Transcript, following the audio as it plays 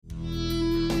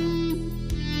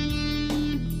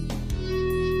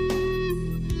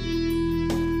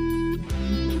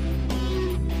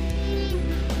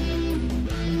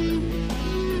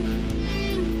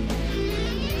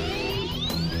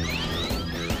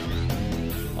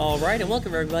All right, and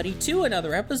welcome everybody to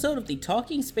another episode of the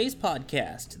Talking Space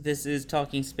Podcast. This is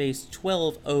Talking Space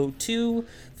 1202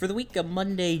 for the week of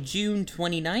Monday, June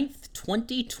 29th,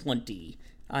 2020.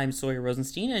 I'm Sawyer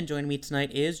Rosenstein, and joining me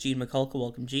tonight is Gene McCullough.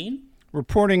 Welcome, Gene.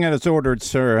 Reporting as ordered,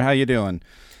 sir. How you doing?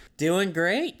 Doing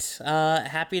great.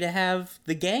 Happy to have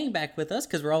the gang back with us,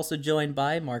 because we're also joined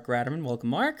by Mark Ratterman. Welcome,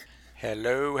 Mark.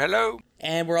 Hello, hello.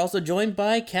 And we're also joined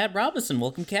by Kat Robinson.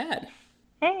 Welcome, Kat.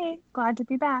 Hey, glad to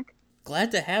be back.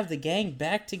 Glad to have the gang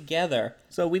back together.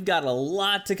 So we've got a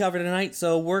lot to cover tonight,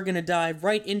 so we're going to dive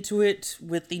right into it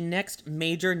with the next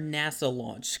major NASA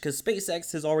launch, because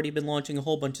SpaceX has already been launching a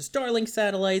whole bunch of Starlink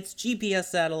satellites, GPS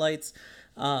satellites,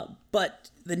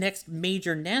 but the next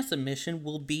major NASA mission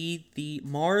will be the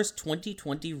Mars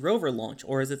 2020 rover launch,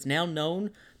 or as it's now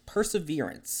known,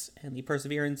 Perseverance. And the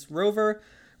Perseverance rover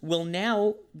will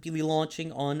now be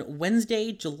launching on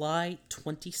Wednesday, July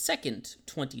 22nd,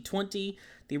 2020.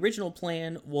 The original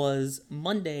plan was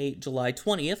Monday, July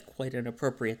 20th, quite an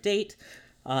appropriate date.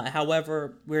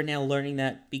 However, we're now learning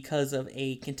that because of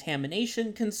a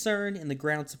contamination concern in the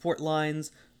ground support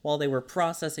lines while they were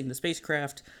processing the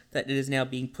spacecraft, that it is now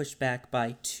being pushed back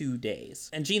by 2 days.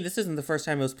 And Gene, this isn't the first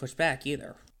time it was pushed back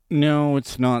either. No,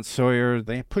 it's not, Sawyer.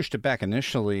 They pushed it back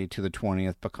initially to the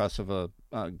 20th because of a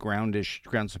ground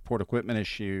support equipment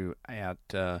issue at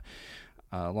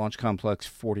Launch Complex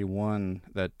 41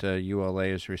 that ULA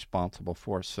is responsible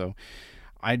for. So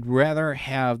I'd rather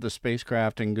have the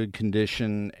spacecraft in good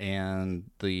condition and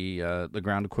the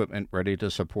ground equipment ready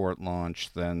to support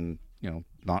launch than,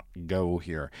 not go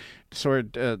here. So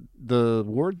the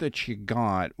word that you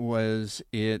got, was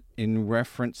it in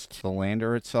reference to the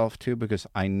lander itself too? Because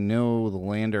I know the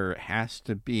lander has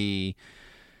to be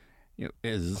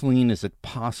as clean as it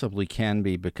possibly can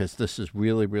be, because this is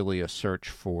really a search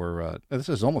for, this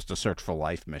is almost a search for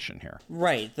life mission here.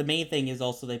 Right. The main thing is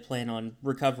also they plan on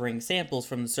recovering samples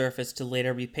from the surface to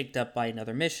later be picked up by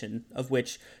another mission, of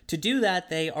which, to do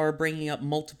that, they are bringing up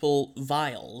multiple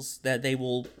vials that they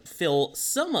will fill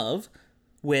some of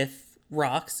with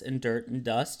rocks and dirt and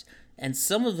dust, and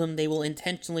some of them they will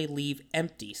intentionally leave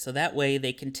empty, so that way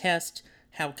they can test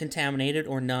how contaminated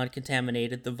or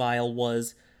non-contaminated the vial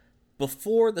was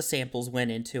before the samples went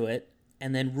into it,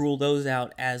 and then rule those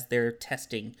out as they're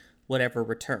testing whatever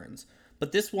returns.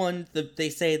 But this one, they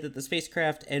say that the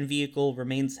spacecraft and vehicle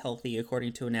remains healthy,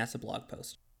 according to a NASA blog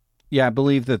post. Yeah, I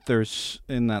believe that there's,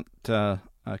 in that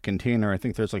container, I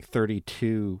think there's like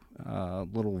 32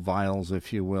 little vials,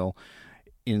 if you will,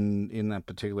 in that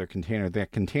particular container.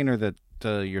 That container that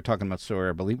you're talking about, Sawyer,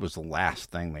 I believe was the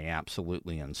last thing they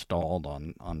absolutely installed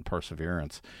on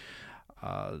Perseverance.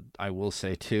 I will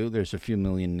say, too, there's a few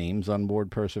million names on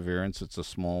board Perseverance. It's a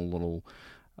small little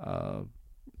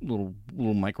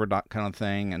microdot kind of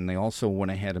thing, and they also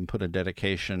went ahead and put a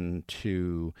dedication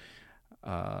to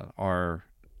our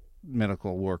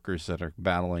medical workers that are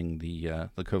battling the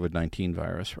COVID-19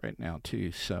 virus right now,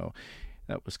 too. So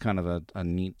that was kind of a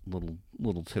neat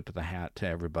little tip of the hat to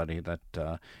everybody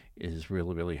that is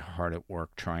really hard at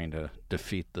work trying to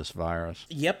defeat this virus.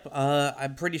 Yep,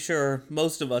 I'm pretty sure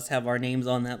most of us have our names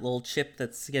on that little chip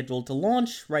that's scheduled to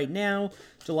launch right now,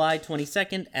 July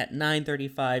 22nd at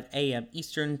 9:35 a.m.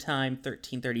 Eastern Time,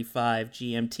 13:35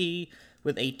 GMT,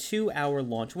 with a 2-hour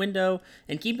launch window.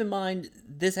 And keep in mind,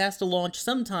 this has to launch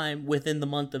sometime within the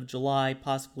month of July,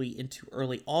 possibly into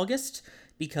early August,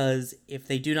 because if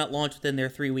they do not launch within their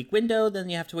 3-week window, then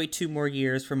you have to wait 2 more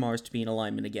years for Mars to be in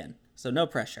alignment again. So no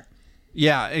pressure.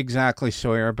 Yeah, exactly,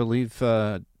 Sawyer. I believe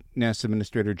NASA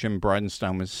Administrator Jim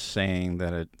Bridenstine was saying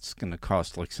that it's going to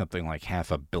cost something like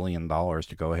 $500 million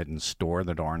to go ahead and store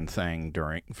the darn thing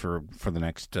for the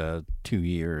next 2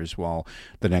 years while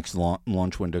the next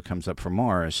launch window comes up for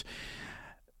Mars.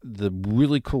 The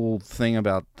really cool thing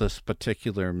about this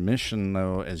particular mission,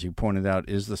 though, as you pointed out,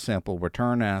 is the sample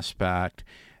return aspect.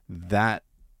 That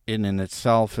in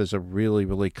itself is a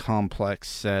really complex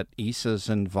set. ESA's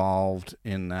involved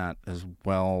in that as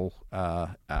well.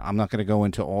 I'm not going to go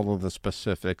into all of the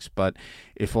specifics, but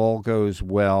if all goes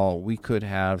well, we could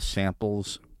have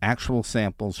actual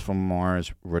samples from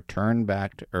Mars returned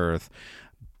back to Earth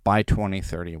by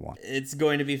 2031. It's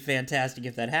going to be fantastic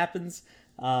if that happens.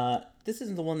 This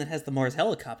isn't the one that has the Mars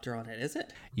helicopter on it, is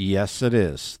it? Yes, it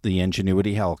is. The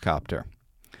Ingenuity helicopter.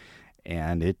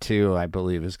 And it, too, I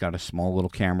believe, has got a small little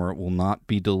camera. It will not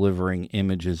be delivering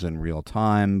images in real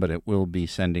time, but it will be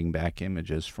sending back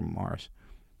images from Mars.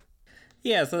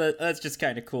 Yeah, so that's just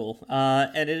kind of cool.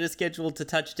 And it is scheduled to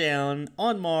touch down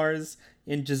on Mars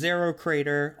in Jezero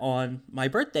Crater on my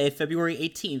birthday, February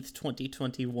 18th,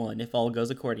 2021, if all goes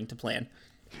according to plan.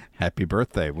 Happy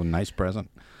birthday. Well, nice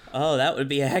present. Oh, that would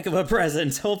be a heck of a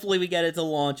present. Hopefully we get it to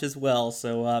launch as well,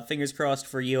 so fingers crossed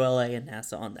for ULA and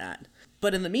NASA on that.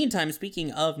 But in the meantime,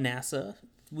 speaking of NASA,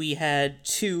 we had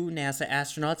 2 NASA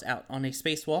astronauts out on a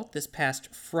spacewalk this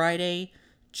past Friday,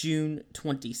 June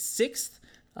 26th.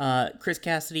 Chris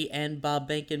Cassidy and Bob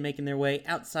Behnken making their way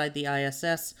outside the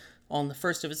ISS on the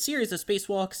first of a series of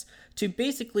spacewalks to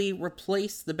basically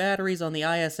replace the batteries on the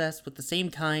ISS with the same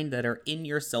kind that are in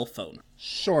your cell phone.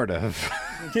 Sort of.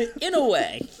 In a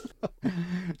way.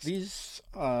 These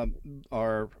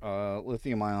are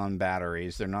lithium-ion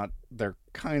batteries. They're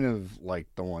kind of like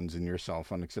the ones in your cell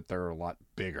phone, except they're a lot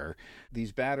bigger.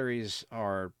 These batteries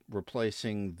are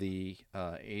replacing the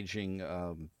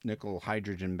aging nickel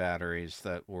hydrogen batteries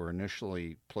that were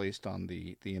initially placed on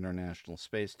the International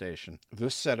Space Station.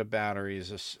 This set of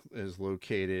batteries is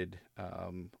located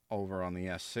over on the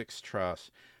S6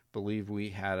 truss. Believe we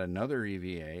had another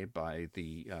EVA by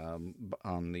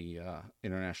on the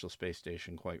International Space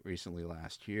Station quite recently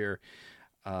last year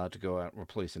to go out and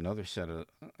replace another set of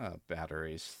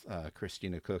batteries.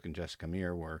 Christina Cook and Jessica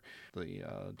Meir were the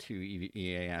 2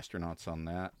 EVA astronauts on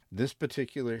that. This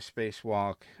particular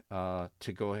spacewalk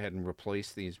to go ahead and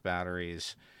replace these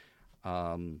batteries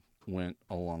went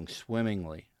along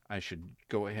swimmingly. I should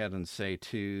go ahead and say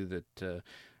too that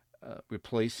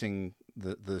replacing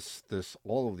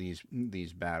all of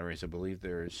these batteries, I believe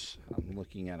I'm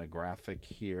looking at a graphic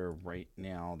here right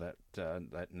now that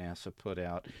NASA put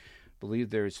out. I believe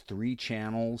there's 3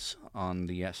 channels on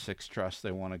the S6 truss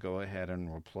they want to go ahead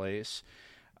and replace.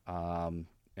 And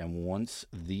once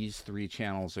these 3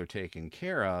 channels are taken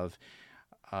care of,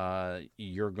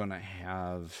 you're going to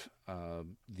have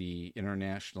the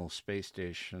International Space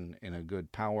Station in a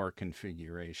good power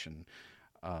configuration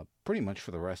pretty much for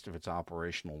the rest of its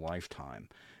operational lifetime.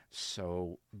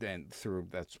 So then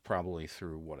that's probably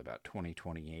through about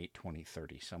 2028,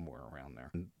 2030, somewhere around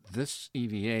there. This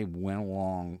EVA went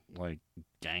along like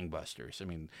gangbusters. I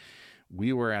mean,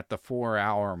 we were at the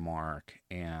 4-hour mark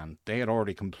and they had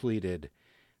already completed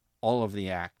all of the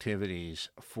activities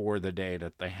for the day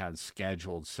that they had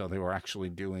scheduled. So they were actually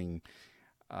doing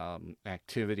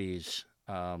activities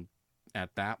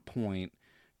at that point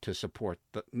to support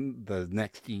the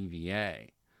next EVA.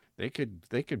 They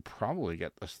could probably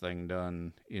get this thing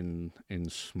done in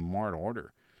smart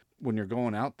order. When you're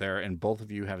going out there and both of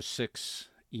you have 6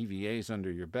 EVAs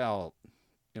under your belt,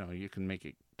 you can make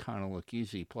it kind of look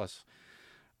easy. Plus,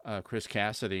 Chris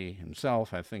Cassidy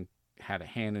himself, I think, had a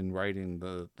hand in writing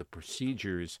the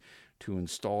procedures to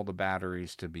install the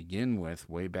batteries to begin with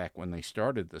way back when they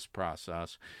started this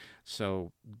process.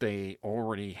 So they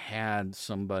already had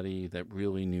somebody that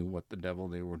really knew what the devil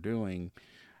they were doing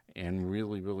and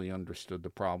really, really understood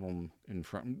the problem in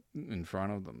front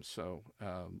of them. So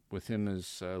with him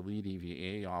as lead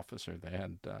EVA officer, they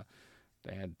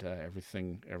had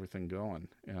everything going,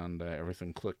 and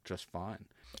everything clicked just fine.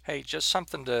 Hey, just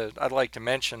something I'd like to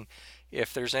mention.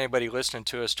 If there's anybody listening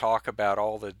to us talk about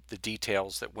all the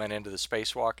details that went into the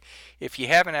spacewalk, if you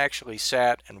haven't actually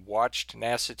sat and watched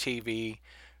NASA TV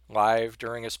live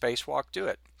during a spacewalk, do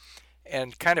it.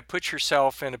 And kind of put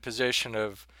yourself in a position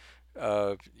of,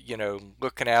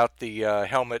 looking out the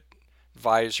helmet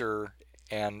visor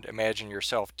and imagine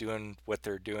yourself doing what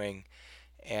they're doing.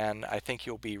 And I think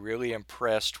you'll be really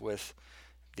impressed with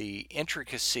the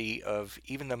intricacy of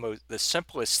even the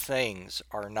simplest things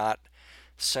are not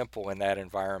simple in that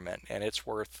environment, and it's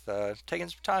worth taking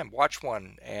some time. Watch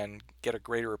one and get a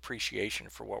greater appreciation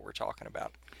for what we're talking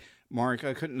about. Mark,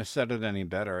 I couldn't have said it any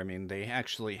better. I mean, they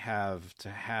actually have to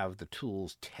have the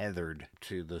tools tethered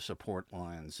to the support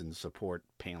lines and support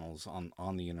panels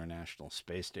on the International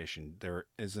Space Station. There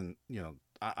isn't,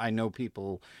 I know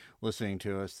people listening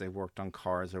to us, they've worked on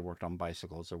cars, they've worked on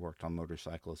bicycles, they've worked on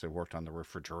motorcycles, they've worked on the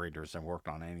refrigerators, they've worked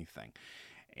on anything.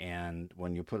 And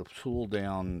when you put a tool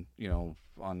down,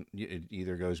 it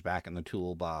either goes back in the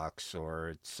toolbox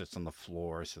or it sits on the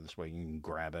floor, so this way you can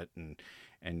grab it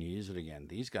and use it again.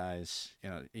 These guys,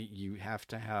 you have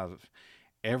to have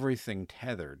everything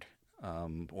tethered,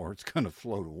 or it's going to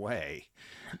float away.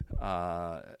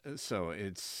 So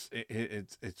it's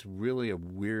really a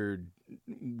weird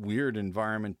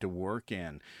environment to work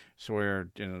in. So where,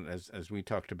 as we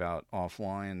talked about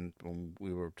offline when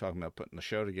we were talking about putting the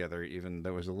show together, even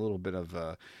there was a little bit of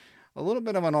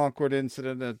an awkward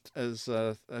incident as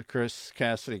Chris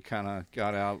Cassidy kind of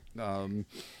got out.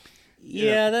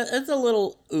 Yeah, that's a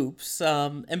little oops.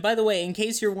 And by the way, in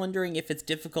case you're wondering if it's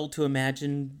difficult to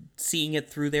imagine seeing it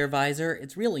through their visor,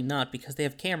 it's really not, because they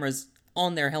have cameras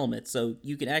on their helmets, so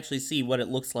you can actually see what it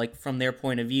looks like from their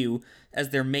point of view as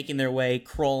they're making their way,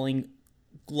 crawling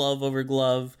glove over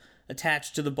glove,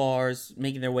 attached to the bars,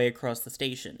 making their way across the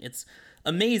station. It's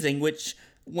amazing, which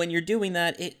when you're doing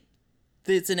that,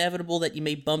 it's inevitable that you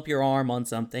may bump your arm on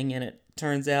something, and it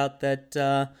turns out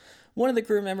that one of the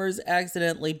crew members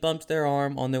accidentally bumped their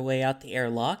arm on their way out the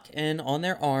airlock, and on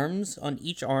their arms, on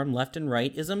each arm, left and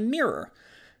right, is a mirror.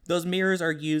 Those mirrors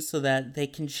are used so that they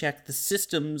can check the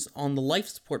systems on the life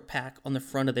support pack on the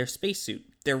front of their spacesuit.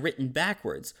 They're written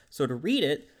backwards, so to read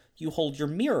it, you hold your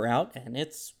mirror out, and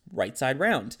it's right side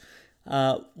round.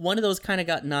 One of those kind of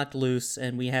got knocked loose,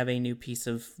 and we have a new piece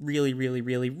of really, really,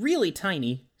 really, really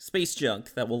tiny space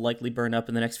junk that will likely burn up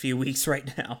in the next few weeks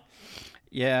right now.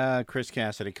 Yeah, Chris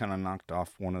Cassidy kind of knocked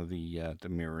off one of the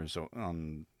mirrors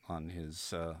on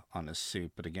his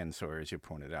suit, but again, so as you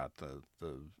pointed out,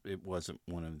 it wasn't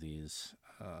one of these.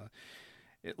 A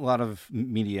lot of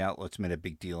media outlets made a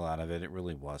big deal out of it. It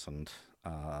really wasn't.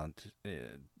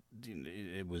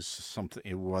 It was something.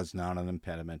 It was not an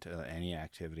impediment to any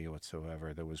activity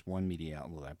whatsoever. There was one media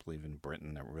outlet, I believe, in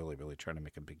Britain that really tried to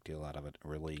make a big deal out of it.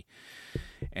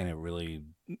 It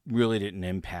really didn't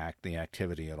impact the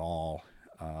activity at all.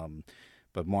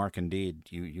 But Mark, indeed,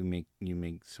 you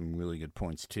make some really good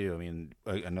points too. I mean,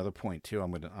 another point too.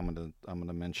 I'm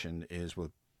gonna mention is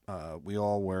with we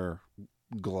all wear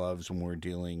gloves when we're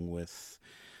dealing with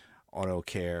auto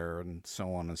care and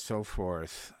so on and so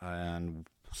forth, and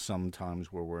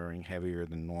sometimes we're wearing heavier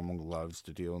than normal gloves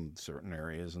to deal in certain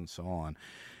areas and so on.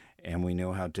 And we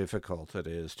know how difficult it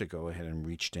is to go ahead and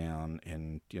reach down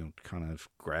and kind of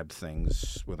grab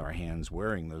things with our hands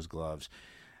wearing those gloves.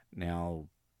 Now,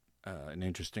 an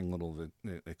interesting little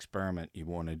experiment you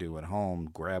want to do at home: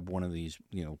 grab one of these,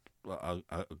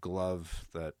 a glove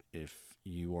that if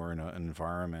you are in an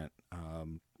environment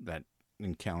that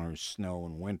encounters snow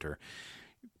and winter,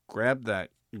 grab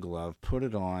that glove, put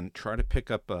it on, try to pick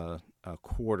up a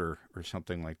quarter or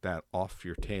something like that off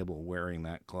your table wearing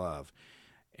that glove,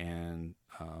 and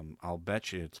I'll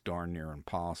bet you it's darn near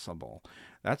impossible.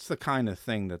 That's the kind of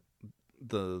thing that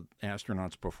the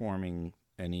astronauts performing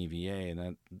an EVA, and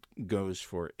that goes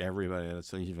for everybody.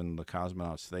 That's even the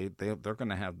cosmonauts. They're going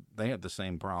to have the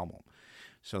same problem.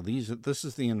 So this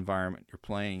is the environment you're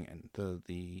playing in.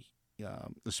 The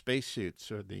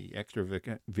spacesuits are the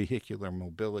extravehicular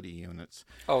mobility units.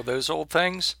 Oh, those old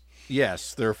things?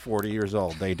 Yes, they're 40 years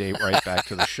old. They date right back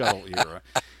to the shuttle era.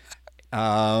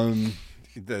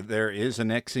 There is an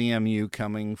XEMU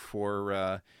coming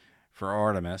for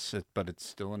Artemis, but it's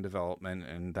still in development,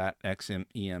 and that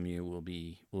XEMU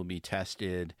will be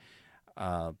tested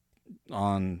on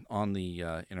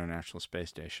the International Space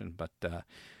Station. But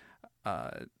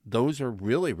those are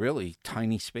really, really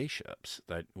tiny spaceships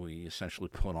that we essentially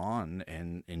put on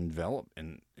and envelop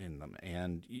in them.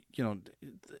 And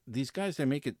these guys, they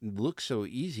make it look so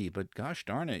easy, but gosh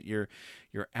darn it, you're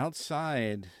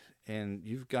outside and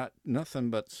you've got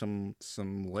nothing but some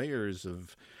layers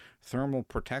of thermal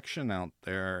protection out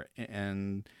there,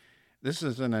 and this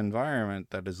is an environment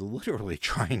that is literally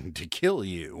trying to kill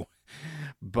you.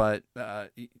 But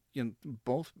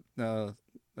both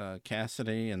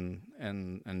Cassidy and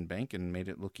Benken made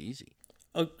it look easy.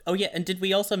 Oh yeah, and did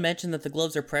we also mention that the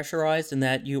gloves are pressurized and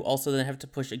that you also then have to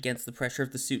push against the pressure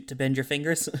of the suit to bend your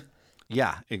fingers?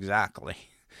 Yeah, exactly.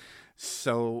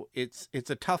 So it's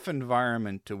a tough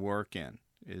environment to work in,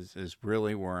 is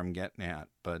really where I'm getting at.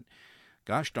 But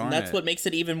gosh darn it. And that's what makes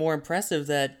it even more impressive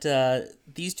that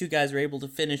these two guys were able to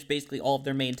finish basically all of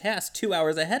their main tasks 2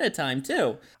 hours ahead of time,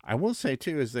 too. I will say,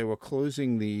 too, as they were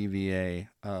closing the EVA,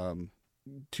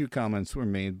 two comments were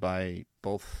made by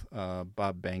both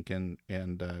Bob Behnken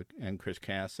and Chris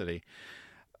Cassidy.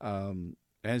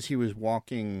 As he was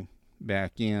walking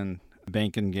back in,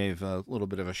 Behnken gave a little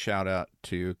bit of a shout-out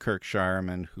to Kirk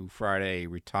Shireman, who Friday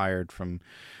retired from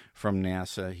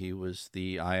NASA. He was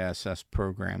the ISS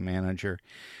program manager.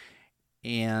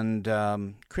 And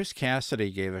Chris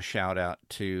Cassidy gave a shout-out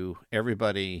to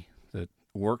everybody that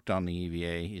worked on the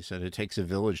EVA. He said it takes a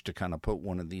village to kind of put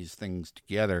one of these things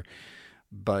together.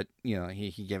 But,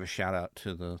 he gave a shout-out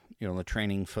to the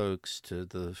training folks, to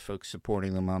the folks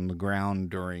supporting them on the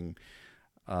ground during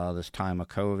this time of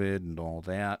COVID and all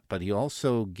that. But he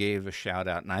also gave a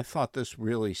shout-out, and I thought this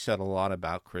really said a lot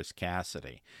about Chris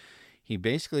Cassidy. He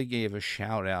basically gave a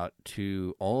shout-out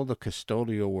to all the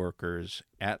custodial workers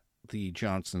at the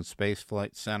Johnson Space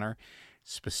Flight Center.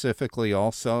 Specifically,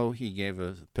 also, he gave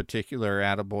a particular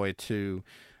attaboy to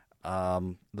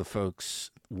the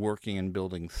folks working in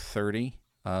Building 30,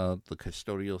 the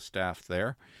custodial staff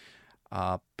there,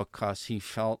 because he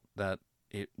felt that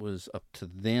it was up to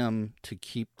them to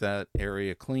keep that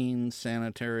area clean,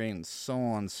 sanitary, and so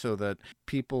on, so that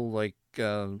people like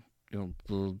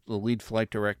the lead flight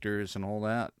directors and all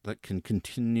that can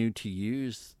continue to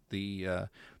use the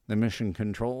Mission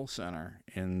Control Center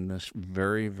in this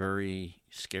very, very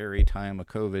scary time of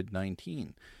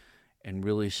COVID-19 and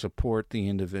really support the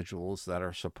individuals that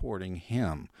are supporting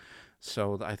him.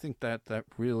 So I think that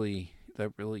really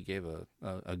gave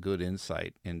a good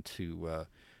insight into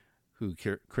who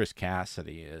Chris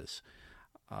Cassidy is.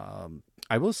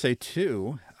 I will say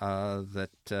too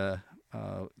that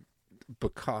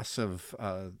because of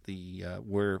the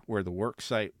where the work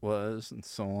site was and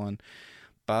so on,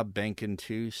 Bob Behnken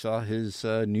too saw his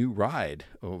new ride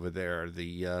over there,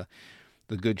 the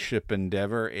good ship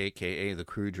Endeavour, aka the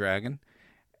Crew Dragon,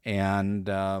 and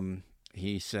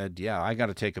he said, "Yeah, I got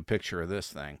to take a picture of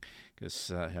this thing." Because,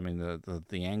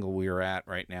 the angle we are at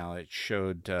right now, it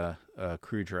showed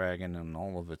Crew Dragon in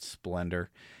all of its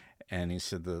splendor. And he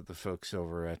said the folks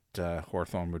over at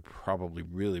Hawthorne would probably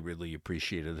really, really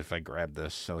appreciate it if I grabbed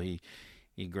this. So he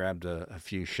grabbed a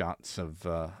few shots of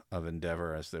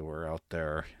Endeavour as they were out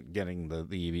there getting the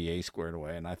EVA squared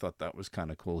away. And I thought that was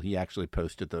kind of cool. He actually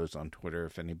posted those on Twitter.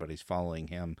 If anybody's following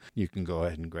him, you can go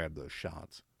ahead and grab those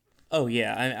shots. Oh,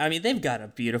 yeah. I mean, they've got a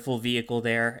beautiful vehicle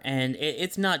there, and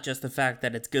it's not just the fact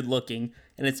that it's good looking,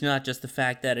 and it's not just the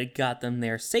fact that it got them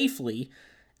there safely.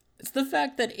 It's the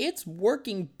fact that it's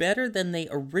working better than they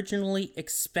originally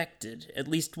expected, at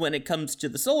least when it comes to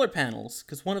the solar panels,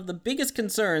 because one of the biggest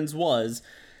concerns was,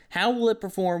 how will it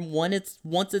perform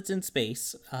once it's in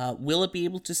space? Will it be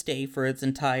able to stay for its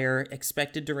entire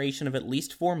expected duration of at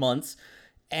least 4 months?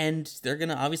 And they're going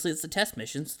to, obviously it's a test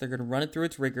mission, so they're going to run it through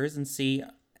its rigors and see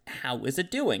how is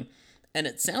it doing. And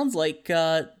it sounds like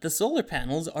the solar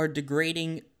panels are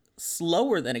degrading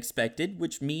slower than expected,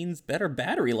 which means better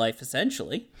battery life,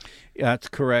 essentially. Yeah, that's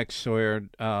correct, Sawyer.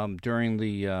 During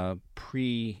the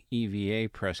pre-EVA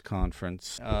press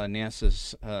conference,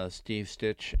 NASA's Steve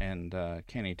Stitch and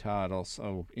Kenny Todd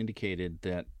also indicated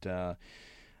that,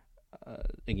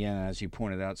 again, as you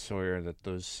pointed out, Sawyer, that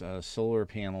those solar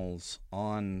panels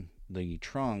on the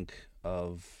trunk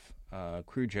of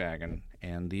Crew Dragon,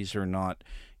 and these are not,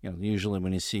 usually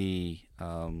when you see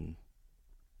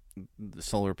the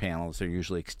solar panels, they're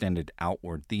usually extended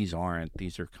outward. These aren't.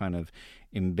 These are kind of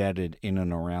embedded in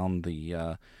and around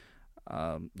the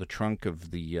trunk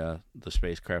of the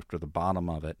spacecraft, or the bottom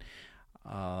of it.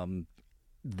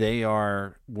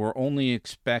 Were only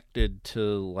expected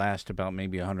to last about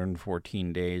maybe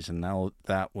 114 days, and now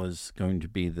that was going to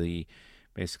be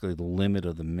basically the limit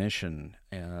of the mission.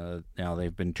 Now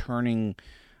they've been turning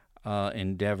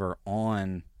Endeavour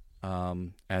on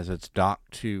as it's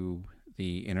docked to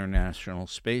the International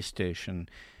Space Station.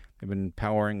 They've been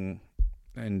powering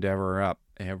Endeavour up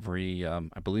every,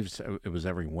 I believe it was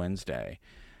every Wednesday.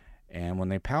 And when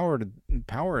they power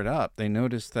it up, they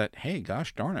noticed that, hey,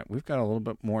 gosh darn it, we've got a little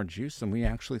bit more juice than we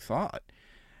actually thought.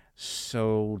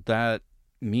 So that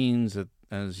means that,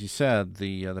 as you said,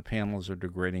 the panels are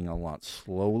degrading a lot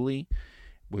slowly,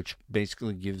 which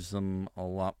basically gives them a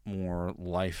lot more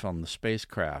life on the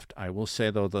spacecraft. I will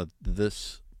say, though, that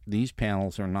these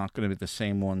panels are not going to be the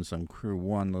same ones on Crew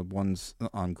 1. The ones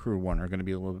on Crew 1 are going to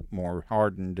be a little bit more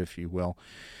hardened, if you will.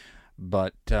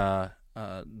 But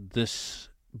this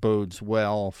bodes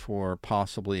well for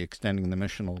possibly extending the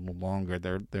mission a little longer.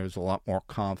 There's a lot more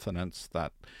confidence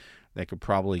that they could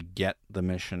probably get the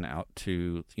mission out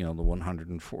to, the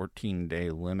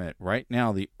 114-day limit. Right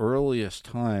now, the earliest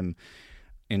time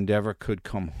Endeavour could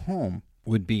come home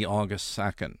would be August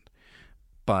 2nd.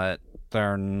 But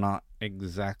they're not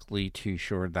exactly too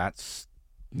sure. That's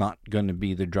not going to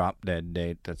be the drop-dead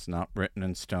date. That's not written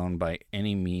in stone by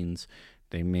any means.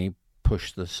 They may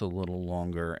push this a little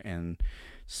longer and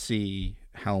see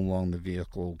how long the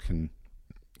vehicle can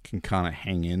kind of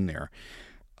hang in there.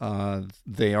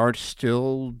 They are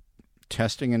still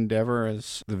testing Endeavour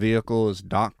as the vehicle is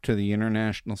docked to the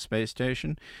International Space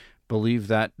Station. Believe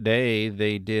that day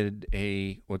they did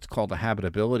what's called a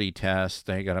habitability test.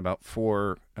 They got about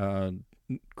 4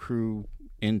 crew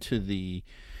into the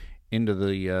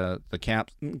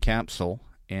capsule,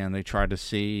 and they tried to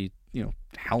see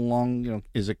how long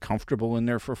is it comfortable in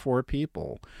there for 4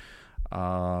 people.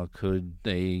 Could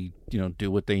they do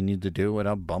what they need to do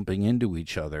without bumping into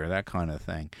each other, that kind of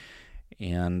thing.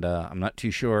 And I'm not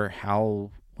too sure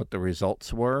what the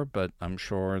results were, but I'm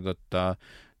sure that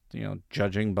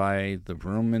judging by the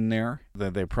room in there,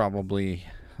 that they probably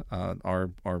are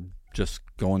just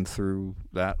going through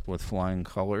that with flying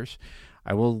colors.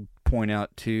 I will point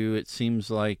out too, it seems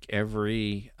like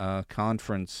every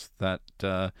conference that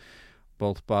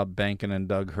both Bob Behnken and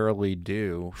Doug Hurley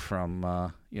do,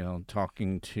 from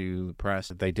talking to the press.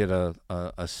 They did a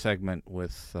segment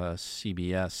with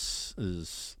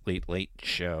CBS's Late Late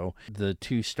Show. The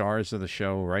two stars of the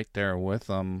show right there with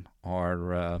them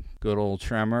are good old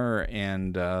Tremor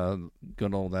and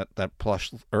good old that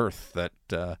plush Earth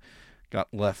that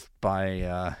got left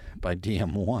by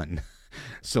DM1.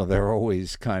 So they're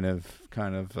always kind of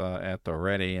at the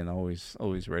ready and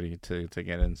always ready to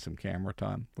get in some camera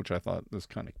time, which I thought was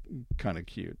kind of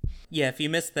cute. Yeah, if you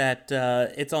missed that,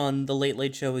 it's on the Late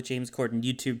Late Show with James Corden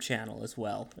YouTube channel as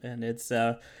well, and it's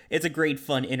a great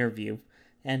fun interview.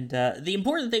 And the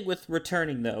important thing with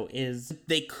returning, though, is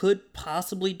they could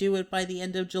possibly do it by the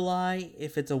end of July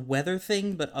if it's a weather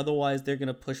thing, but otherwise they're going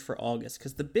to push for August.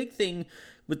 Because the big thing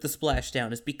with the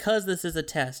splashdown is because this is a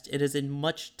test, it is in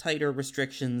much tighter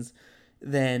restrictions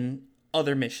than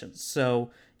other missions. So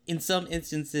in some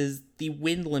instances, the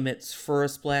wind limits for a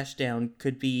splashdown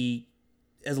could be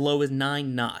as low as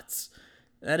 9 knots.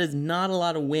 That is not a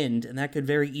lot of wind, and that could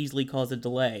very easily cause a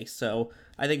delay. So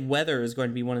I think weather is going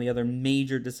to be one of the other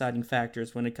major deciding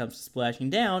factors when it comes to splashing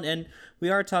down, and we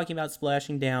are talking about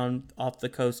splashing down off the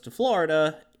coast of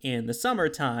Florida in the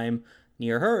summertime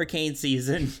near hurricane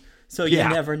season, so you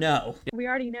never know. We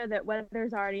already know that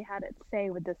weather's already had its say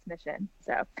with this mission,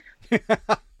 so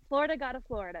Florida got a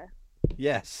Florida.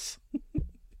 Yes.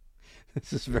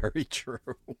 This is very true.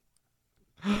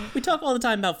 We talk all the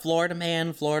time about Florida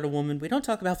man, Florida woman. We don't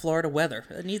talk about Florida weather.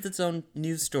 It needs its own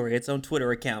news story, its own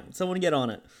Twitter account. Someone get on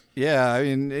it. Yeah, I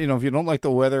mean, if you don't like the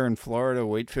weather in Florida,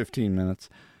 wait 15 minutes.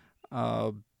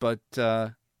 But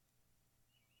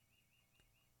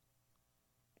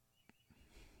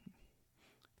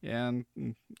and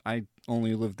I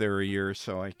only lived there a year,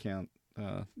 so I can't.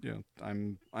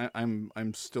 I'm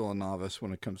still a novice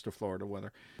when it comes to Florida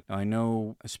weather. I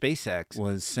know SpaceX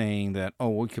was saying that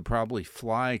we could probably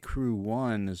fly Crew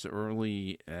 1 as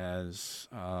early as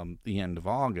the end of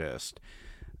August.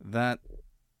 That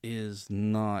is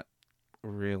not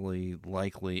really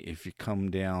likely if you come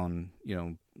down,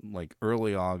 like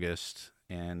early August,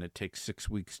 and it takes 6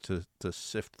 weeks to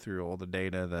sift through all the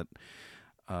data that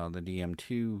the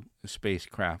DM2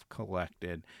 spacecraft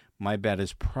collected. My bet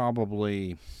is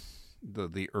probably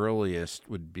the earliest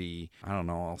would be, I don't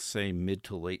know, I'll say mid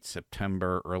to late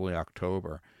September, early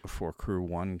October before Crew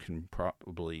 1 can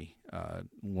probably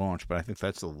launch. But I think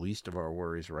that's the least of our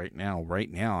worries right now.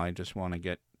 Right now, I just want to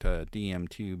get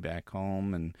DM2 back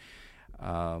home and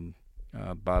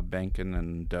Bob Behnken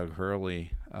and Doug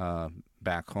Hurley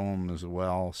back home as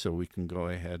well, so we can go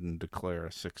ahead and declare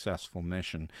a successful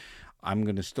mission. I'm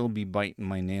going to still be biting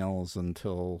my nails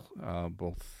until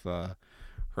both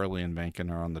Hurley and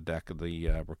Behnken are on the deck of the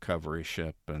recovery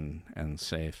ship and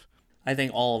safe. I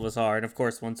think all of us are, and of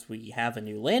course, once we have a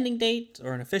new landing date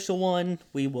or an official one,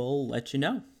 we will let you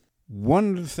know.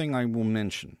 One other thing I will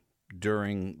mention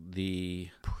during the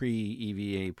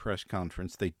pre-EVA press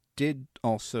conference, they did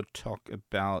also talk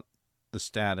about the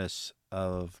status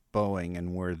of Boeing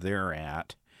and where they're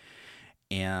at.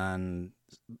 And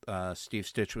Steve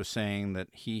Stitch was saying that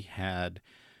he had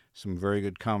some very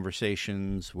good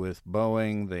conversations with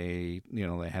Boeing. They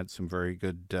had some very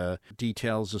good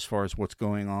details as far as what's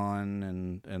going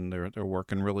on, and they're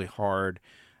working really hard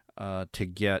to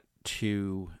get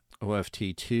to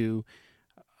OFT2.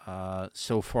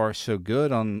 So far, so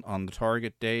good on the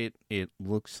target date. It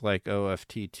looks like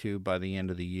OFT2 by the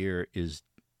end of the year is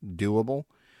doable.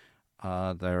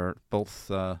 They're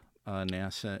both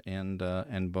NASA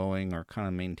and Boeing are kind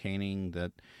of maintaining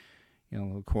that,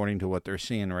 according to what they're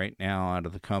seeing right now out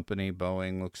of the company,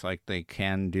 Boeing looks like they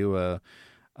can do a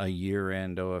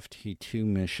year-end OFT2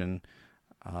 mission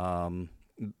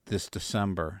this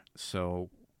December. So,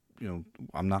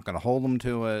 I'm not going to hold them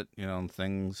to it.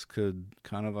 Things could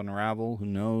kind of unravel. Who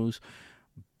knows?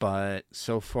 But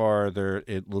so far,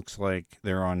 it looks like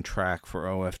they're on track for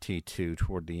OFT2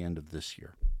 toward the end of this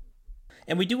year.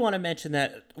 And we do want to mention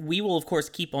that we will, of course,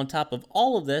 keep on top of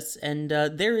all of this, and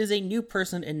there is a new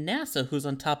person in NASA who's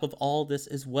on top of all this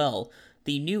as well.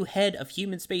 The new head of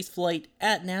human spaceflight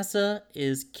at NASA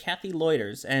is Kathy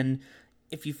Loiters, and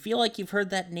if you feel like you've heard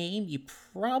that name, you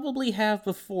probably have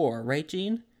before, right,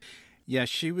 Gene? Yeah,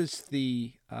 she was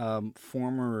the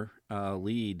former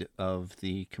lead of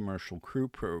the Commercial Crew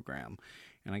Program.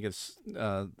 And I guess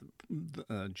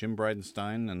Jim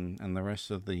Bridenstine and the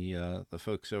rest of the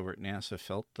folks over at NASA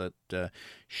felt that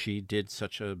she did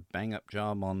such a bang-up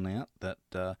job on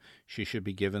that she should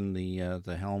be given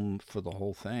the helm for the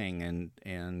whole thing.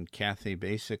 And Kathy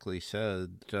basically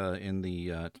said in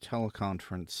the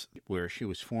teleconference where she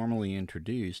was formally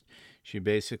introduced, she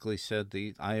basically said,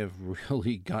 I have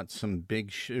really got some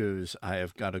big shoes I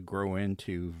have got to grow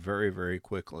into very, very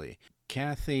quickly.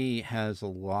 Kathy has a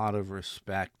lot of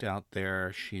respect out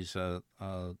there. She's a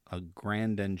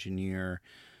grand engineer.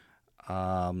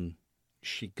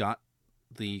 She got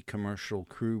the Commercial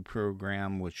Crew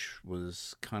Program, which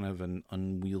was kind of an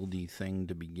unwieldy thing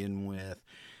to begin with,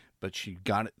 but she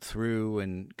got it through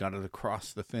and got it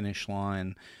across the finish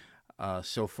line.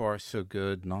 So far, so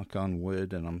good. Knock on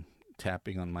wood, and I'm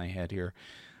tapping on my head here.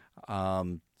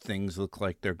 Things look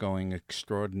like they're going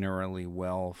extraordinarily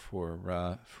well for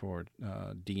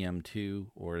DM2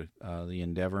 or the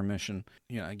Endeavour mission.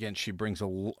 You know, again, she brings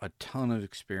a ton of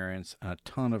experience, a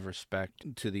ton of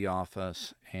respect to the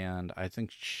office, and I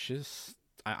think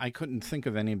I couldn't think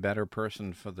of any better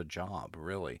person for the job,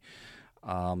 really.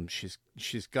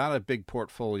 She's got a big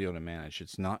portfolio to manage.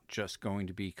 It's not just going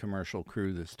to be Commercial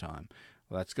Crew this time.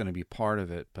 Well, that's going to be part of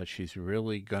it, but she's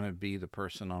really going to be the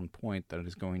person on point that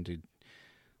is going to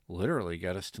literally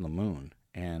get us to the moon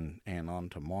and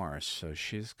onto Mars. So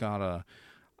she's got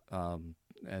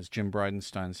as Jim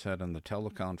Bridenstine said in the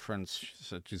teleconference, she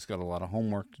said she's got a lot of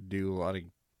homework to do, a lot of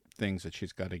things that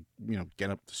she's got to, get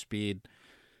up to speed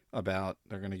about.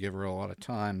 They're going to give her a lot of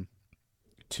time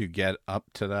to get up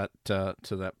to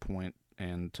that point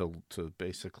and to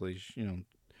basically,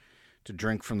 to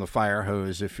drink from the fire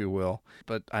hose, if you will.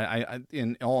 But I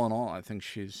in all, I think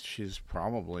she's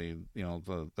probably,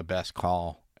 the best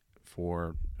call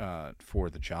for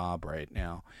the job right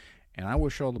now, and I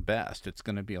wish her all the best. It's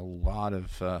going to be a lot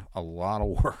of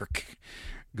work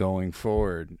going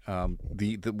forward.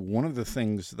 The one of the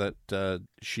things that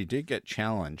she did get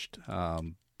challenged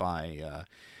by,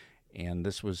 and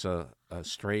this was a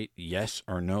straight yes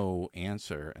or no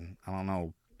answer, and I don't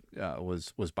know,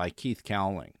 was by Keith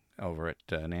Cowling over at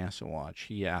NASA Watch.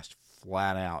 He asked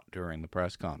flat out during the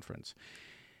press conference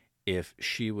if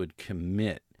she would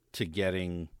commit to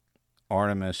getting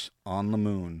Artemis on the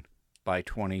moon by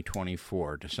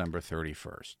 2024, December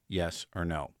 31st. Yes or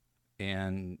no?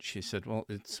 And she said, well,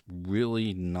 it's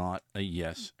really not a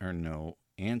yes or no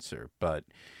answer, but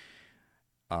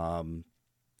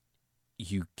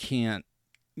you can't,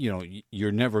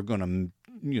 you're never going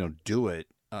to, do it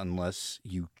unless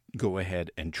you go ahead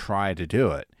and try to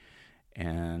do it.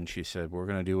 And she said, we're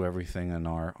going to do everything in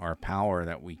our power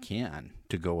that we can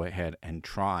to go ahead and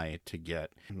try to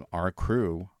get our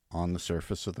crew on the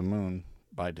surface of the moon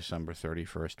by December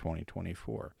 31st,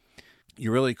 2024. You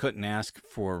really couldn't ask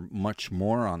for much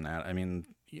more on that. I mean,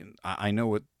 I know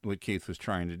what Keith was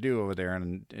trying to do over there,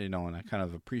 and and I kind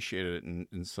of appreciated it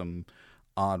in some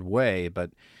odd way,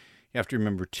 but you have to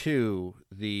remember too,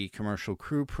 the Commercial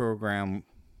Crew Program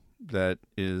that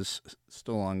is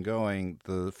still ongoing,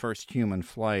 the first human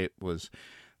flight was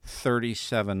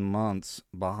 37 months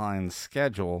behind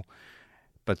schedule,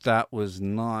 but that was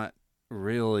not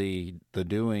really the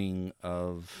doing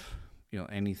of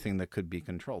anything that could be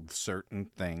controlled. Certain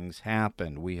things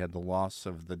happened. We had the loss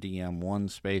of the DM-1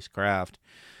 spacecraft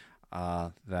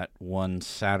that one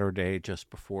Saturday just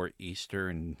before Easter,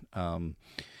 and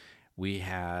we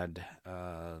had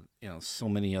so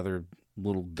many other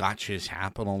little gotchas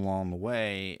happen along the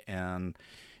way, and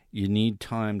you need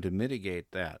time to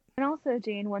mitigate that. And also,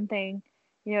 Gene, one thing,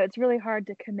 it's really hard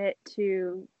to commit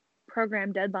to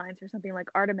program deadlines for something like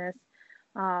Artemis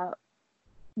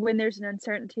when there's an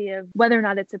uncertainty of whether or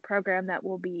not it's a program that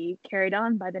will be carried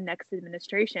on by the next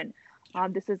administration.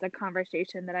 This is a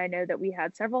conversation that I know that we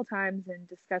had several times in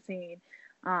discussing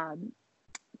the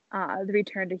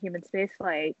return to human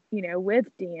spaceflight, with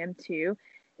DM2,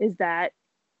 is that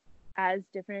as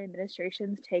different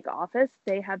administrations take office,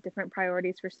 they have different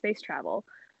priorities for space travel.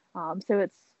 So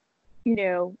it's,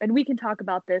 and we can talk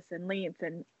about this in length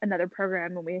in another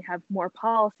program when we have more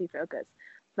policy focus.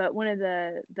 But one of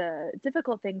the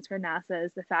difficult things for NASA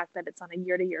is the fact that it's on a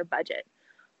year-to-year budget.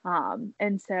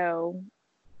 And so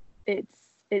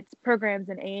its programs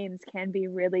and aims can be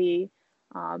really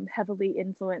heavily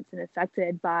influenced and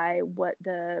affected by what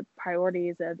the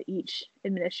priorities of each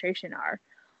administration are.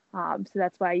 So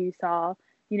that's why you saw,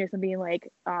 something like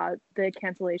the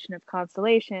cancellation of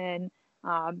Constellation,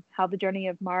 how the journey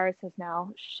of Mars has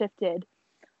now shifted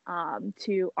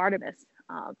to Artemis.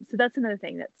 So that's another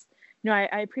thing that's,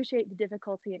 I appreciate the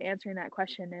difficulty in answering that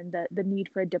question and the need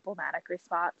for a diplomatic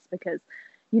response because,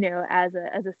 as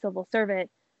a civil servant,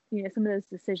 some of those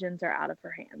decisions are out of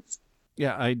her hands.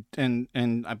 Yeah,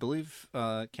 I believe,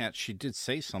 Kat, she did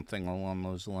say something along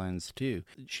those lines too.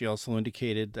 She also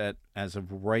indicated that as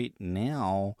of right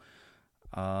now,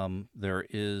 there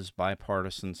is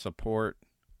bipartisan support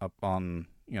up on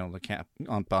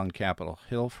up on Capitol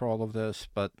Hill for all of this,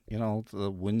 but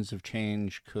the winds of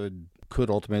change could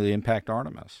ultimately impact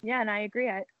Artemis. Yeah, and I agree.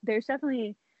 There's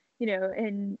definitely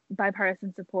in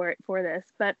bipartisan support for this,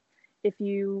 but if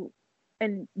you,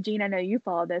 and Gene, I know you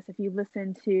follow this, if you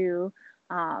listen to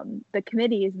the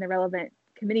committees and the relevant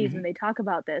committees when they talk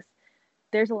about this,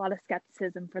 there's a lot of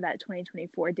skepticism for that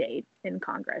 2024 date in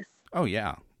Congress. Oh,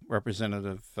 yeah.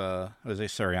 Representative Jose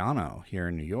Soriano here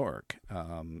in New York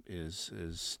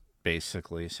is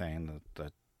basically saying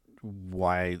that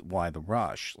why the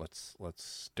rush? Let's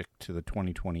stick to the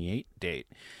 2028 date,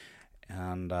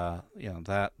 and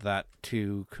that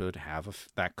too could have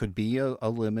that could be a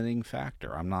limiting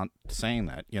factor. I'm not saying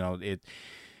that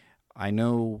I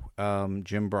know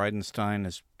Jim Bridenstine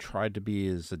has tried to be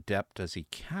as adept as he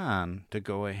can to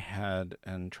go ahead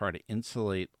and try to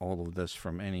insulate all of this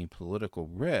from any political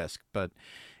risk, but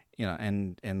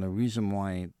and the reason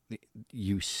why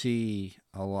you see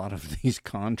a lot of these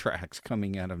contracts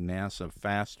coming out of NASA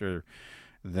faster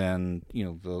than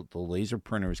the laser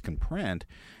printers can print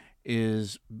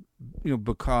is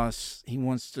because he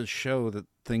wants to show that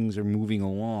things are moving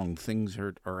along, things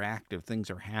are active, things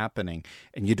are happening,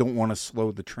 and you don't want to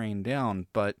slow the train down.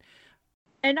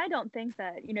 And I don't think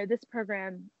that this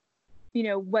program,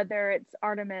 whether it's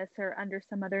Artemis or under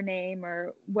some other name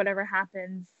or whatever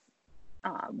happens,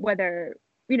 whatever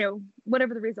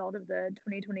the result of the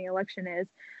 2020 election is,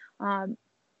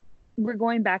 we're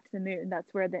going back to the moon.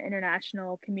 That's where the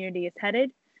international community is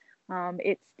headed.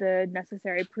 It's the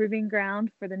necessary proving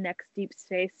ground for the next deep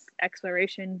space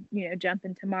exploration, jump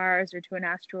into Mars or to an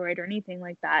asteroid or anything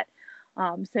like that.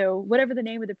 So whatever the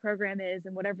name of the program is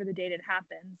and whatever the date it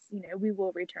happens, we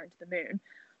will return to the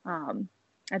moon.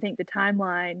 I think the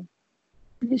timeline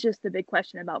is just the big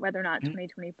question about whether or not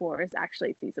 2024 is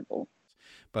actually feasible.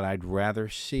 But I'd rather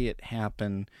see it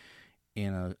happen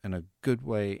in a good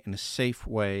way, in a safe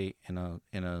way, in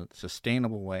a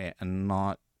sustainable way, and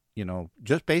not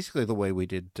just basically the way we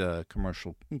did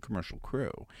commercial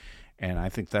crew. And I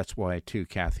think that's why, too,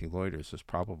 Kathy Loiters is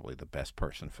probably the best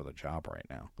person for the job right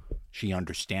now. She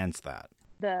understands that.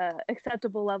 The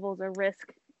acceptable levels of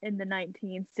risk in the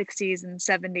 1960s and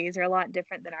 70s are a lot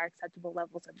different than our acceptable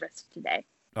levels of risk today.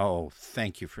 Oh,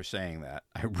 thank you for saying that.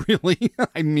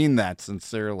 I mean that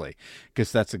sincerely,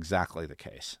 because that's exactly the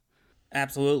case.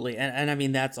 Absolutely. And I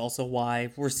mean, that's also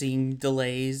why we're seeing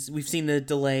delays. We've seen the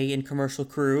delay in Commercial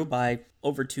Crew by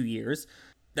over 2 years.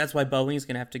 That's why Boeing's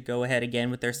going to have to go ahead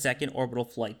again with their second orbital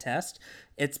flight test.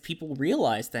 It's people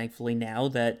realize, thankfully, now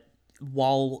that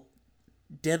while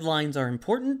deadlines are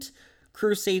important,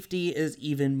 crew safety is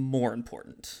even more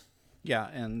important. Yeah,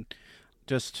 and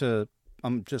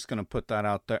I'm just going to put that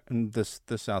out there, and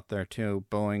this out there too.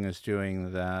 Boeing is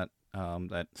doing that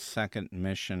second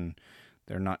mission.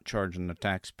 They're not charging the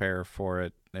taxpayer for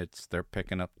it. They're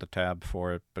picking up the tab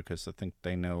for it because I think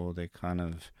they know they kind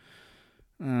of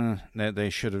they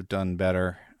should have done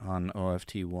better on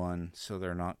OFT-1, so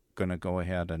they're not going to go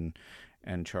ahead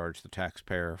and charge the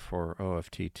taxpayer for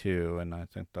OFT-2. And I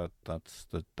think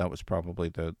that was probably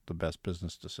the best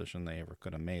business decision they ever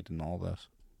could have made in all this.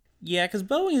 Yeah, because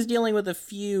Boeing is dealing with a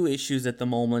few issues at the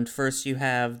moment. First, you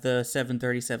have the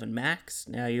 737 MAX.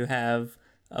 Now you have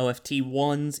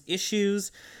OFT-1's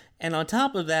issues. And on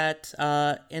top of that,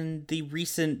 in the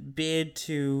recent bid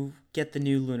to get the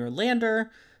new lunar lander,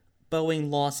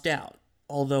 Boeing lost out.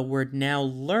 Although we're now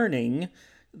learning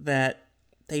that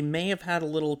they may have had a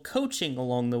little coaching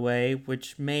along the way,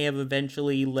 which may have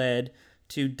eventually led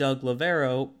to Doug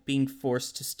Loverro being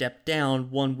forced to step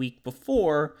down 1 week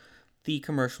before the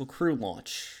Commercial Crew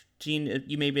launch. Gene,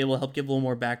 you may be able to help give a little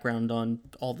more background on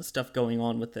all the stuff going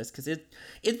on with this, because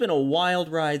it's been a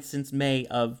wild ride since May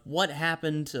of what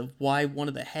happened, of why one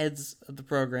of the heads of the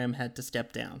program had to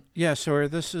step down. Yeah, so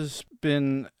this has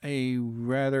been a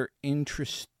rather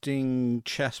interesting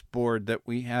chessboard that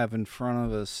we have in front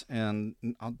of us, and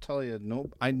I'll tell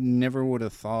you, I never would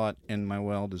have thought in my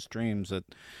wildest dreams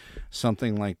that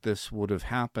something like this would have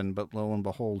happened, but lo and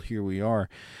behold, here we are.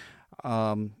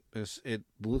 It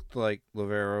looked like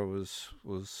Loverro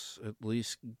was at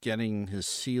least getting his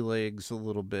sea legs a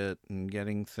little bit and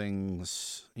getting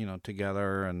things,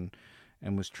 together and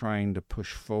was trying to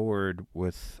push forward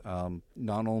with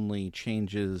not only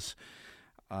changes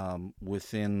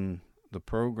within the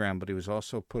program, but he was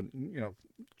also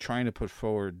trying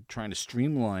to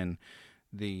streamline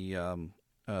the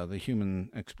Human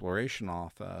Exploration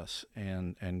Office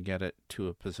and get it to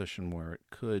a position where it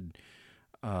could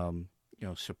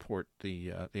support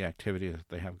the activity that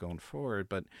they have going forward.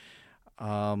 But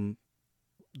the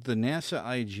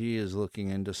NASA IG is looking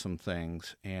into some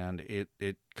things, and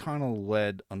it kind of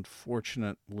led,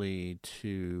 unfortunately,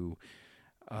 to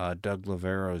Doug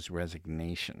Loverro's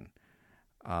resignation.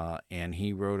 And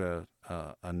he wrote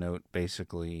a note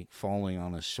basically falling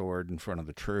on his sword in front of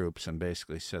the troops and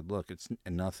basically said, look, it's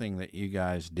nothing that you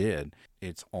guys did.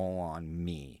 It's all on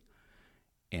me.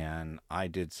 And I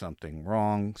did something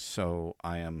wrong, so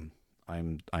I'm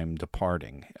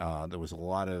departing. There was a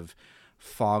lot of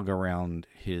fog around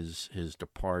his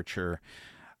departure.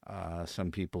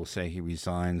 Some people say he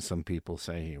resigned. Some people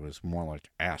say he was more like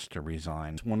asked to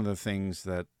resign. One of the things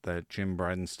that Jim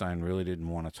Bridenstine really didn't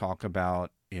want to talk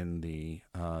about in the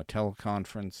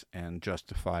teleconference, and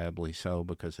justifiably so,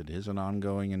 because it is an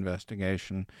ongoing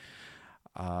investigation.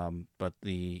 But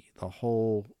the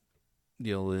whole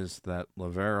deal is that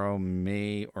Loverro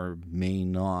may or may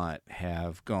not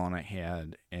have gone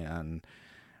ahead and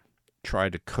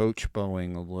tried to coach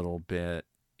Boeing a little bit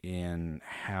in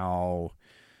how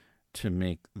to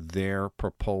make their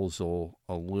proposal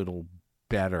a little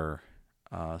better,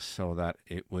 so that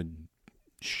it would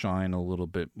shine a little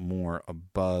bit more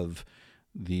above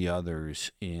the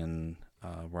others in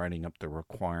writing up the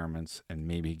requirements and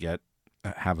maybe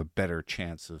have a better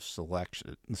chance of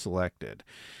selected.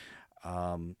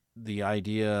 The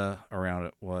idea around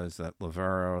it was that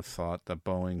Loverro thought that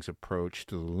Boeing's approach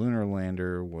to the lunar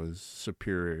lander was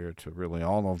superior to really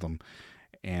all of them,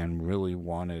 and really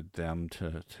wanted them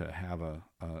to have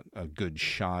a good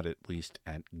shot, at least,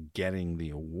 at getting the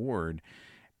award.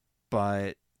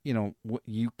 But,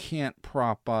 you can't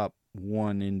prop up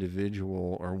one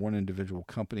individual or one individual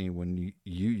company when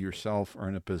you yourself are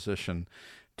in a position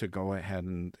to go ahead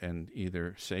and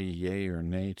either say yay or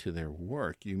nay to their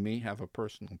work. You may have a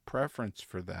personal preference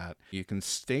for that. You can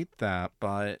state that,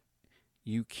 but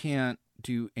you can't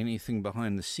do anything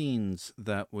behind the scenes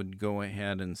that would go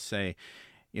ahead and say,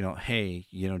 hey,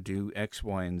 do X,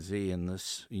 Y, and Z, and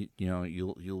this,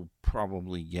 you'll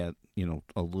probably get,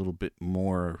 a little bit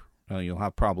more, you'll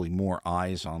have probably more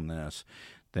eyes on this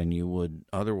than you would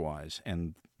otherwise.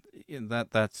 And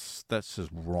that's just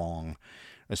wrong,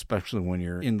 especially when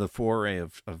you're in the foray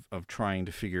of trying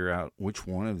to figure out which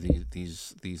one of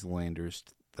these landers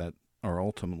that are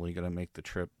ultimately going to make the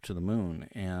trip to the moon.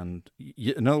 And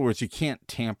in other words, you can't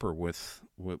tamper with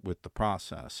the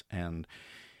process. And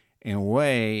in a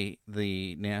way,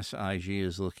 the NASA IG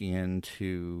is looking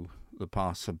into the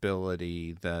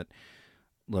possibility that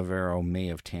Loverro may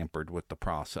have tampered with the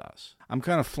process. I'm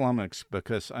kind of flummoxed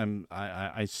because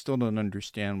I still don't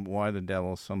understand why the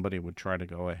devil somebody would try to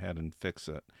go ahead and fix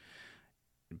it.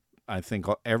 I think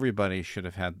everybody should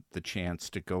have had the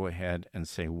chance to go ahead and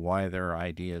say why their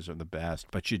ideas are the best,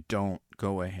 but you don't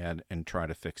go ahead and try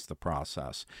to fix the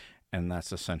process. And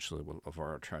that's essentially what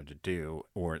Loverro tried to do,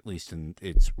 or at least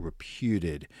it's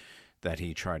reputed that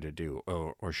he tried to do,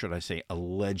 or should I say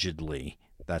allegedly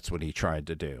that's what he tried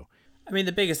to do. I mean,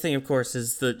 the biggest thing, of course,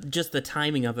 is just the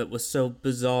timing of it was so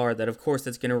bizarre that, of course,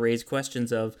 it's going to raise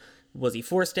questions of, was he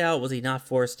forced out? Was he not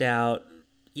forced out?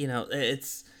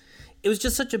 It was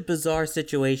just such a bizarre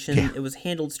situation. Yeah. It was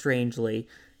handled strangely.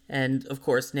 And, of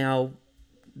course, now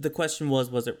the question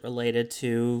was it related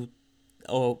to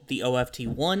the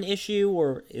OFT-1 issue,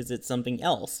 or is it something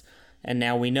else? And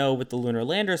now we know with the lunar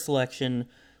lander selection,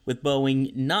 with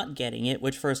Boeing not getting it,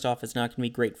 which first off is not going to be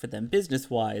great for them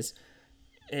business-wise,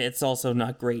 it's also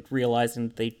not great realizing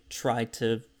that they tried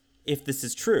to, if this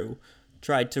is true,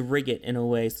 tried to rig it in a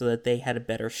way so that they had a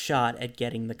better shot at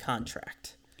getting the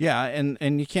contract. Yeah,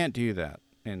 and you can't do that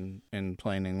in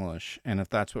plain English. And if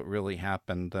that's what really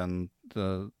happened, then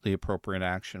the appropriate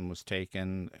action was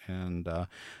taken, and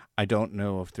I don't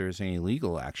know if there's any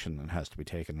legal action that has to be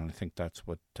taken, and I think that's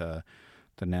what the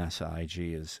NASA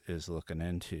IG is looking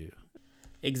into.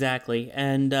 Exactly.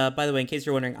 And by the way, in case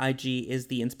you're wondering, IG is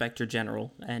the Inspector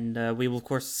General, and we will, of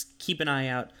course, keep an eye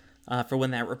out for when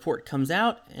that report comes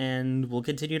out, and we'll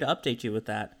continue to update you with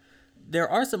that. There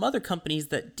are some other companies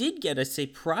that did get a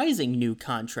surprising new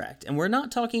contract, and we're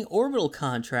not talking orbital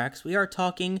contracts, we are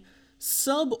talking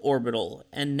suborbital,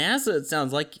 and NASA, it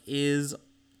sounds like, is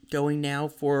going now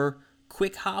for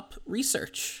quick hop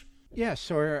research. Yeah,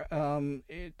 so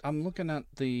I'm looking at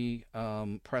the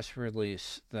press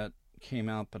release that came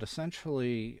out, but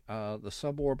essentially the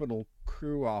suborbital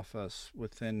crew office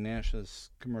within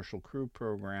NASA's Commercial Crew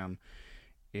Program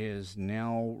is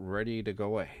now ready to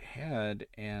go ahead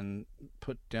and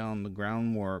put down the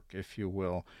groundwork, if you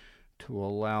will, to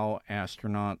allow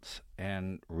astronauts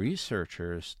and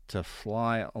researchers to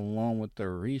fly along with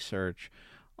their research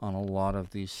on a lot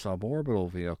of these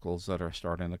suborbital vehicles that are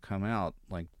starting to come out,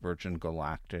 like Virgin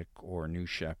Galactic or New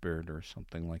Shepard or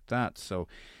something like that. So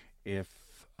if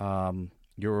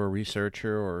you're a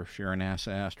researcher, or if you're a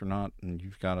NASA astronaut and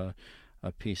you've got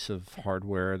a piece of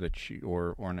hardware that you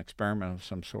or an experiment of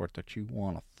some sort that you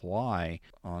want to fly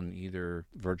on either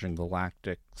Virgin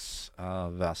Galactic's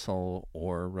vessel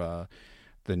or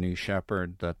the New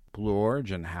Shepard that Blue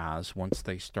Origin has, once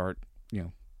they start,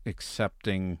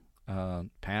 accepting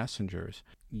passengers,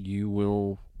 you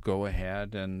will go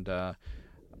ahead and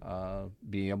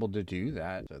be able to do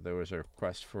that. There was a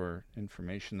request for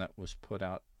information that was put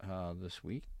out this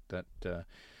week that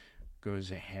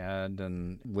goes ahead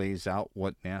and lays out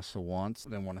what NASA wants.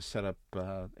 They want to set up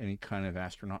any kind of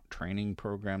astronaut training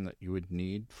program that you would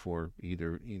need for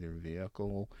either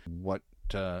vehicle, what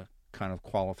kind of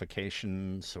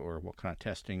qualifications or what kind of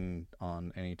testing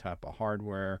on any type of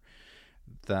hardware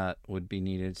that would be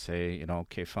needed. Say,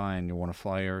 okay, fine, you want to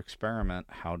fly your experiment,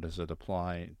 how does it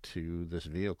apply to this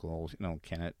vehicle?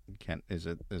 Is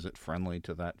it friendly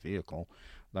to that vehicle?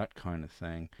 That kind of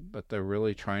thing. But they're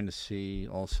really trying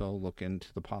to look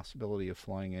into the possibility of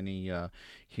flying any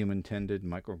human-tended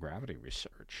microgravity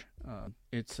research.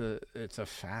 It's a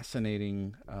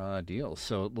fascinating deal.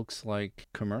 So it looks like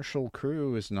commercial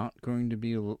crew is not going to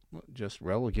be just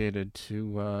relegated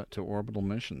to orbital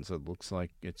missions. It looks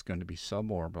like it's going to be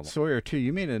suborbital. Sawyer, too,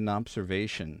 you made an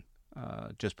observation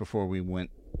just before we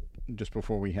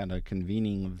had a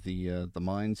convening of the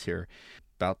minds here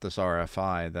about this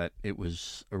RFI, that it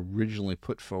was originally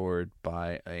put forward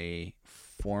by a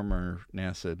former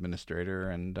NASA administrator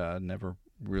and never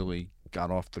really got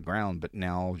off the ground, but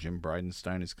now Jim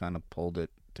Bridenstine has kind of pulled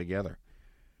it together.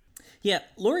 Yeah,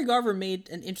 Lori Garver made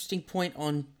an interesting point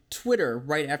on Twitter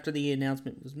right after the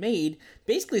announcement was made,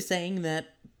 basically saying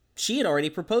that she had already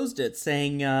proposed it,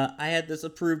 saying, I had this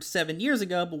approved 7 years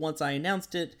ago, but once I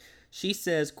announced it, she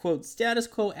says, quote, status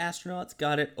quo astronauts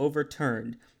got it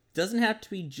overturned. Doesn't have to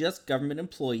be just government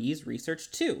employees, research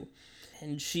too.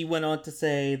 And she went on to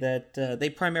say that they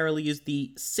primarily use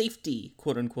the safety,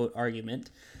 quote-unquote,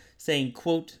 argument, saying,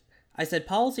 quote, I said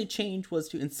policy change was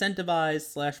to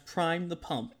incentivize / prime the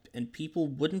pump, and people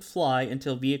wouldn't fly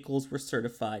until vehicles were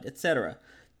certified, etc.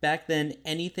 Back then,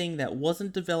 anything that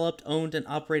wasn't developed, owned, and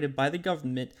operated by the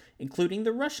government, including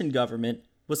the Russian government,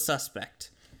 was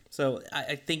suspect. So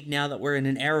I think now that we're in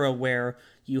an era where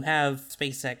you have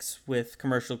SpaceX with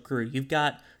commercial crew, you've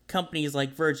got companies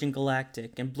like Virgin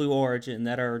Galactic and Blue Origin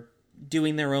that are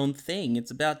doing their own thing. It's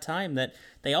about time that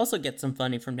they also get some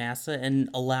funding from NASA and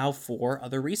allow for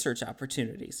other research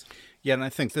opportunities. Yeah, and I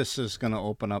think this is going to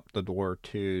open up the door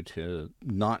to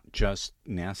not just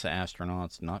NASA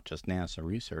astronauts, not just NASA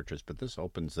researchers, but this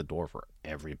opens the door for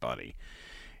everybody.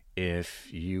 If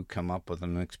you come up with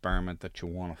an experiment that you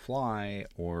want to fly,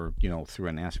 or through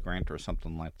a NASA grant or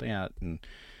something like that, and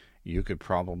you could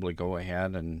probably go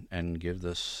ahead and give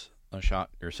this a shot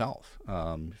yourself.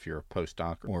 If you're a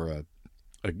postdoc or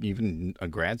even a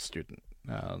grad student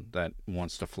that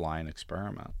wants to fly an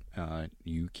experiment,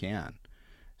 you can.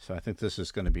 So I think this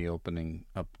is going to be opening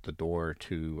up the door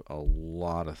to a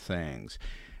lot of things.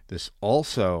 This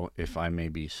also, if I may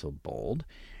be so bold,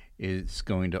 is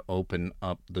going to open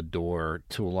up the door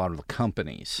to a lot of the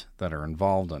companies that are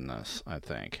involved in this, I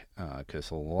think, because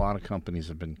a lot of companies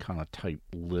have been kind of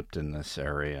tight-lipped in this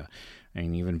area. I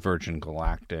mean, even Virgin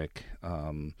Galactic,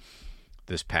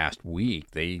 this past week,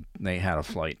 they had a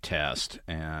flight test,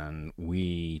 and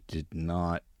we did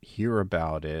not hear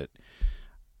about it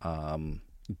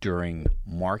during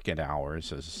market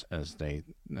hours, as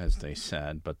they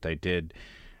said, but they did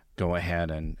go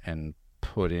ahead and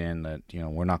put in that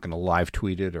we're not going to live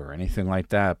tweet it or anything like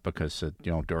that because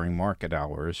during market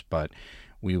hours, but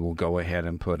we will go ahead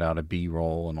and put out a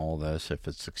B-roll and all this if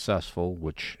it's successful,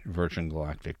 which Virgin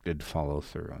Galactic did follow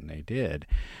through, and they did.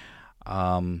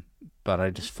 But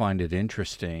I just find it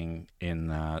interesting in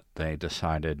that they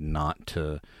decided not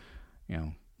to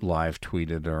live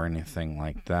tweet it or anything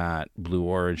like that. Blue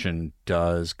Origin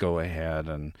does go ahead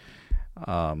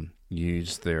and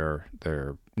use their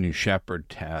New Shepard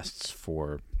tests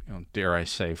for, dare I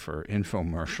say, for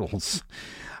infomercials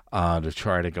to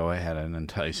try to go ahead and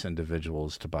entice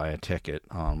individuals to buy a ticket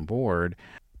on board.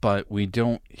 But we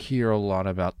don't hear a lot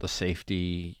about the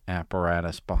safety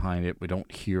apparatus behind it. We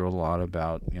don't hear a lot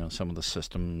about, some of the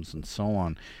systems and so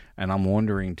on. And I'm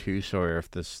wondering too, Sawyer, if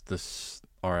this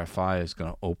RFI is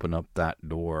going to open up that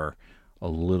door a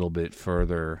little bit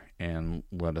further and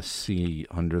let us see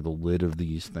under the lid of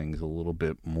these things a little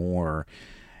bit more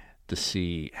to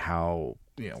see how,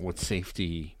 what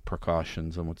safety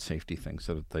precautions and what safety things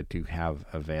that they do have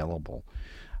available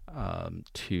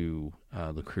to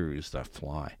the crews that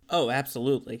fly. Oh,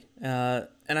 absolutely. And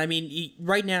I mean,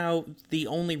 right now, the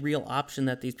only real option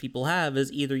that these people have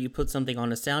is either you put something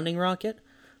on a sounding rocket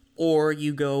or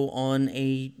you go on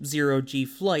a zero-G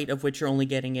flight, of which you're only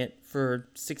getting it for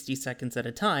 60 seconds at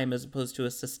a time, as opposed to a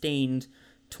sustained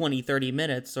 20, 30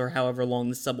 minutes, or however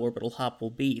long the suborbital hop will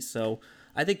be. So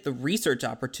I think the research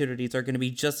opportunities are going to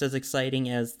be just as exciting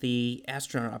as the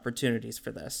astronaut opportunities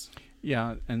for this.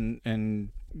 Yeah, and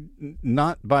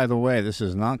not, by the way, this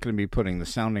is not going to be putting the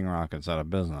sounding rockets out of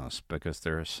business, because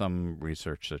there is some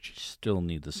research that you still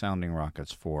need the sounding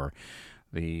rockets for.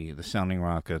 The sounding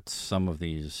rockets, some of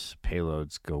these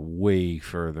payloads go way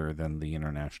further than the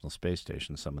International Space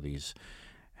Station. Some of these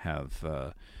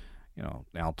have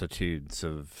altitudes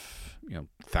of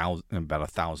about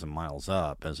 1,000 miles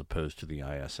up, as opposed to the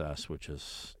ISS, which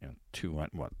is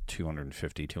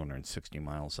 250, 260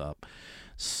 miles up.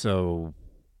 So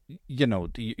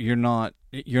you're not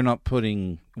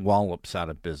putting Wallops out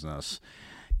of business.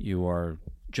 You are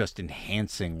just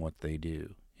enhancing what they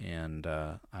do. And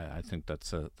I think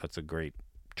that's a great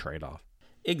trade-off.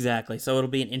 Exactly. So it'll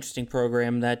be an interesting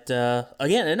program that,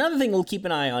 again, another thing we'll keep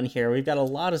an eye on here. We've got a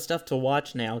lot of stuff to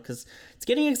watch now because it's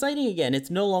getting exciting again. It's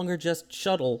no longer just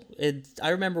shuttle. I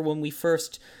remember when we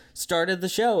first started the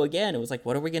show, again, it was like,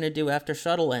 what are we going to do after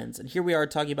shuttle ends? And here we are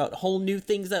talking about whole new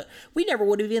things that we never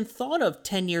would have even thought of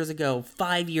 10 years ago,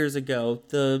 5 years ago.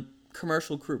 The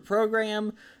Commercial Crew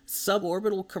Program,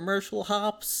 suborbital commercial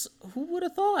hops. Who would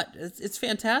have thought? It's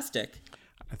fantastic.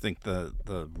 I think the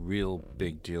real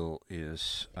big deal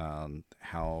is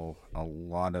how a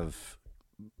lot of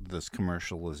this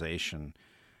commercialization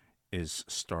is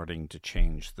starting to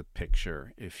change the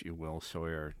picture, if you will,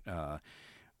 Sawyer.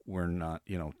 We're not,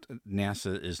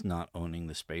 NASA is not owning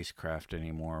the spacecraft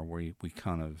anymore. We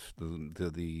kind of,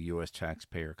 the U.S.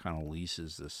 taxpayer kind of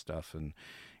leases this stuff and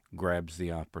grabs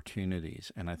the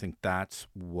opportunities. And I think that's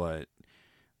what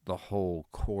the whole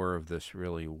core of this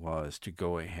really was, to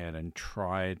go ahead and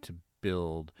try to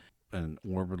build an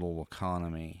orbital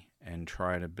economy and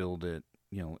try to build it,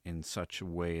 in such a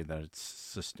way that it's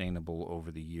sustainable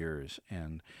over the years.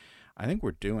 And I think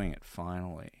we're doing it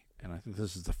finally. And I think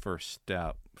this is the first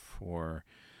step for,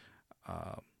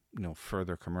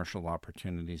 further commercial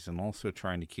opportunities, and also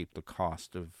trying to keep the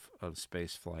cost of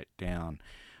space flight down.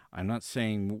 I'm not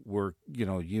saying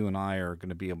you and I are going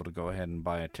to be able to go ahead and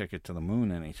buy a ticket to the moon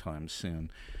anytime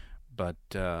soon, but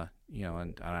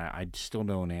and I still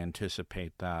don't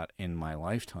anticipate that in my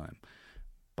lifetime.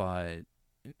 But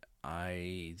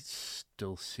I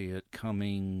still see it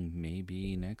coming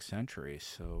maybe next century.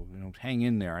 So hang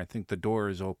in there. I think the door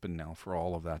is open now for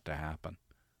all of that to happen.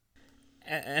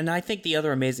 And I think the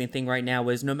other amazing thing right now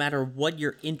is no matter what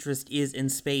your interest is in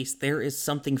space, there is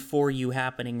something for you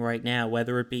happening right now,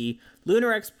 whether it be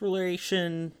lunar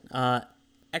exploration,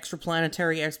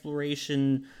 extraplanetary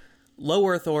exploration, low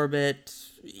Earth orbit.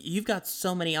 You've got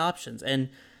so many options. And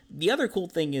the other cool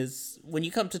thing is when you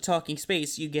come to Talking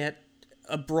Space, you get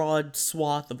a broad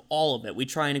swath of all of it. We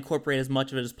try and incorporate as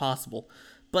much of it as possible.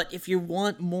 But if you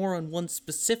want more on one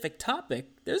specific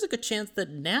topic, there's a good chance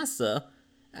that NASA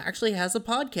actually has a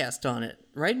podcast on it.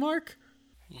 Right, Mark?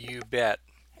 You bet.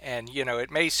 And,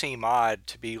 it may seem odd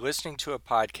to be listening to a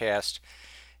podcast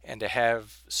and to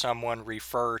have someone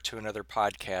refer to another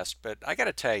podcast, but I got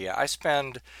to tell you, I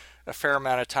spend a fair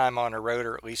amount of time on the road,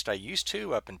 or at least I used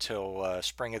to up until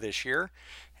spring of this year.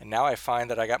 And now I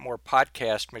find that I got more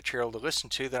podcast material to listen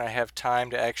to than I have time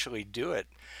to actually do it.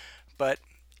 But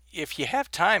if you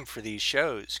have time for these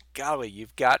shows, golly,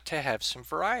 you've got to have some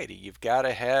variety. You've got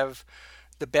to have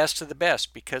the best of the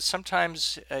best, because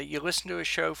sometimes you listen to a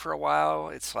show for a while,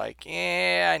 it's like,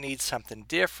 I need something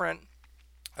different.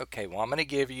 Okay, well, I'm going to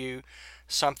give you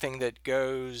something that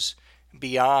goes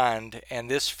beyond, and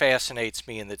this fascinates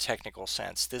me in the technical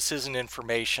sense. This isn't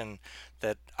information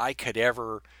that I could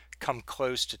ever come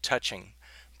close to touching.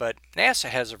 But NASA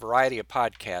has a variety of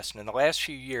podcasts, and in the last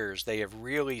few years, they have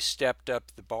really stepped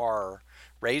up the bar,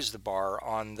 raised the bar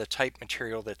on the type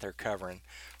material that they're covering.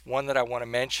 One that I want to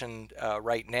mention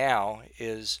right now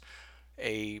is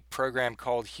a program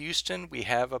called Houston, We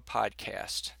Have a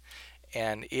Podcast.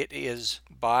 And it is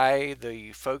by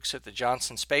the folks at the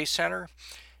Johnson Space Center.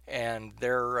 And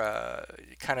their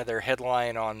their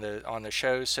headline on the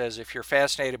show says, if you're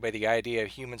fascinated by the idea of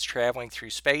humans traveling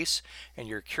through space and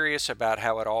you're curious about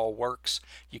how it all works,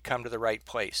 you come to the right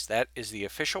place. That is the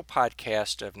official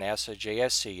podcast of NASA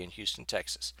JSC in Houston,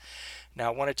 Texas. Now,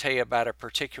 I want to tell you about a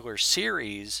particular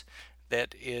series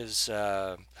that is,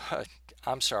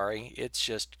 it's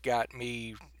just got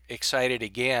me excited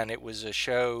again. It was a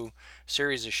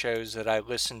series of shows that I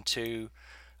listened to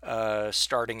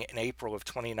starting in April of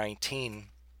 2019,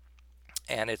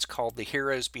 and it's called The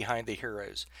Heroes Behind the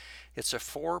Heroes. It's a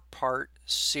 4-part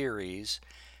series,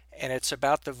 And it's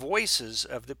about the voices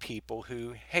of the people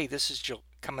who, hey, this is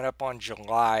coming up on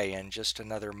July in just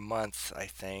another month, I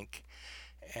think.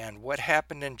 And what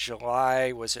happened in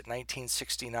July, was it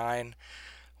 1969?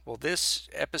 Well, this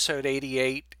episode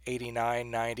 88, 89,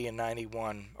 90, and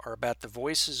 91 are about the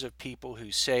voices of people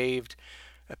who saved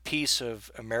a piece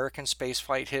of American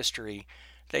spaceflight history.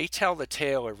 They tell the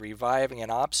tale of reviving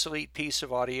an obsolete piece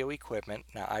of audio equipment.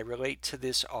 Now, I relate to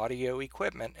this audio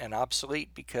equipment and obsolete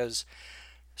because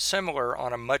similar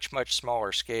on a much, much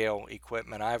smaller scale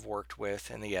equipment I've worked with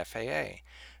in the FAA.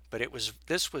 But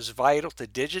this was vital to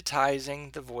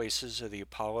digitizing the voices of the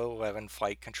Apollo 11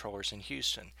 flight controllers in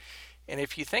Houston. And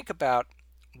if you think about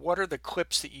what are the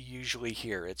clips that you usually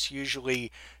hear, it's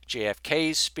usually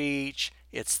JFK's speech,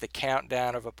 it's the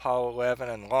countdown of Apollo 11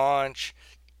 and launch,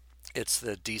 it's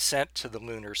the descent to the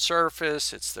lunar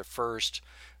surface, it's the first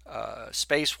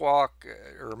spacewalk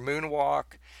or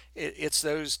moonwalk. It's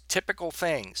those typical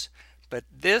things. But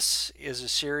this is a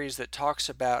series that talks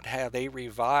about how they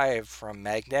revived from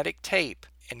magnetic tape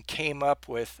and came up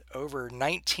with over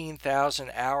 19,000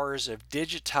 hours of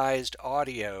digitized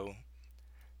audio,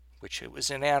 which it was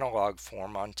in analog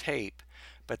form on tape.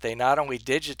 But they not only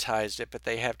digitized it, but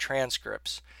they have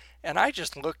transcripts. And I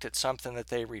just looked at something that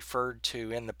they referred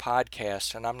to in the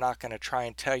podcast, and I'm not going to try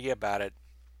and tell you about it.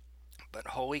 But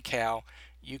holy cow,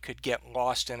 you could get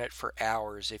lost in it for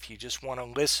hours if you just want to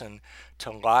listen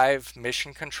to live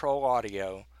mission control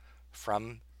audio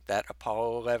from that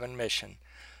Apollo 11 mission.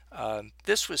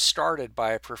 This was started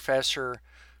by a professor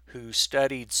who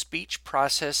studied speech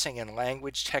processing and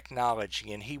language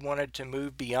technology, and he wanted to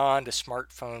move beyond a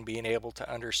smartphone being able to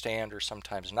understand or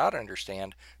sometimes not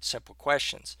understand simple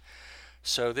questions.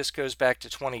 So this goes back to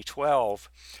 2012.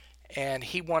 And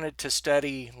he wanted to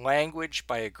study language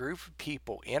by a group of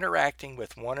people interacting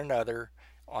with one another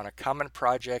on a common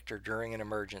project or during an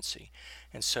emergency.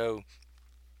 And so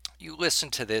you listen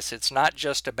to this, it's not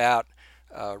just about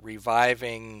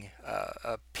reviving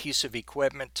a piece of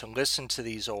equipment to listen to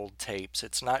these old tapes.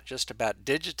 It's not just about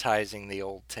digitizing the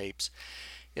old tapes.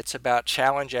 It's about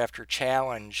challenge after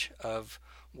challenge of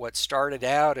what started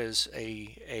out as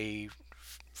a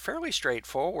fairly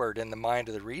straightforward, in the mind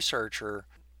of the researcher,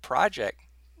 project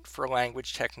for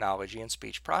language technology and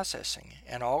speech processing.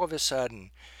 And all of a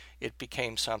sudden, it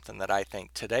became something that I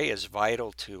think today is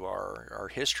vital to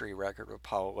our history record of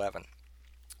Apollo 11.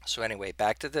 So anyway,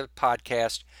 back to the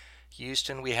podcast.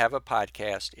 Houston, we have a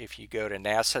podcast. If you go to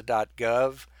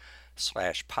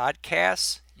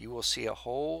nasa.gov/podcasts, you will see a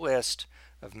whole list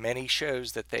of many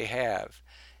shows that they have.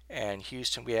 And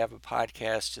Houston, we have a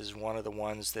podcast is one of the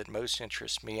ones that most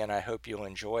interests me, and I hope you'll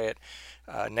enjoy it.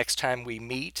 Next time we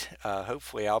meet,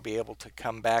 hopefully I'll be able to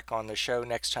come back on the show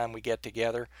next time we get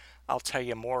together. I'll tell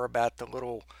you more about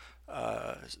the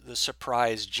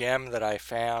surprise gem that I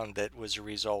found that was a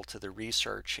result of the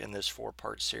research in this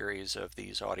 4-part series of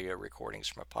these audio recordings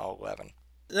from Apollo 11.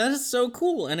 That is so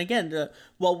cool. And again,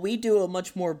 while we do a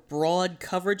much more broad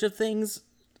coverage of things,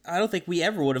 I don't think we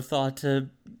ever would have thought to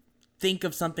think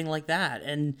of something like that.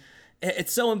 And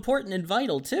it's so important and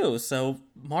vital too. So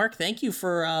Mark, thank you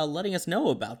for letting us know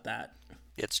about that.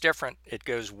 It's different. It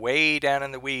goes way down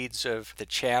in the weeds of the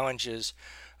challenges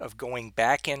of going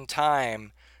back in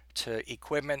time to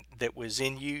equipment that was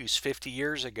in use 50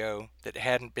 years ago that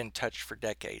hadn't been touched for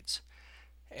decades.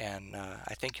 And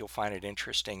I think you'll find it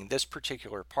interesting, this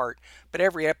particular part. But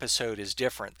every episode is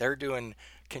different. They're doing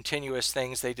continuous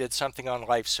things. They did something on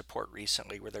life support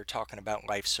recently where they're talking about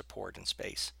life support in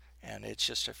space. And it's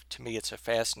just, to me, it's a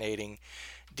fascinating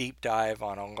deep dive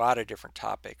on a lot of different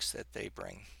topics that they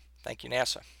bring. Thank you,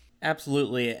 NASA.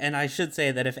 Absolutely. And I should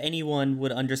say that if anyone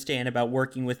would understand about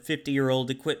working with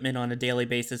 50-year-old equipment on a daily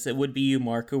basis, it would be you,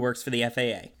 Mark, who works for the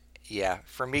FAA. Yeah,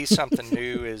 for me, something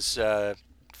new is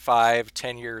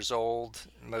 5-10 years old.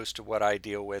 Most of what I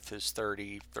deal with is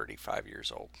 30-35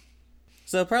 years old.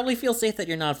 So probably feel safe that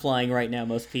you're not flying right now,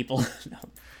 most people. No,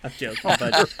 I'm joking,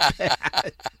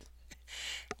 but...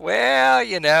 Well,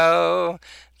 you know,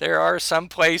 there are some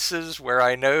places where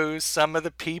I know some of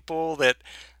the people that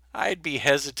I'd be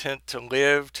hesitant to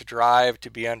live, to drive,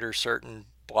 to be under certain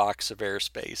blocks of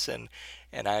airspace.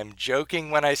 And I'm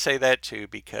joking when I say that too,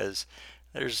 because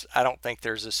I don't think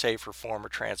there's a safer form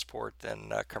of transport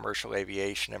than commercial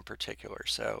aviation in particular.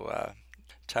 So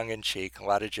tongue in cheek, a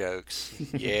lot of jokes.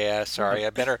 Yeah, sorry,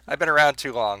 I've been around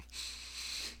too long.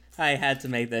 I had to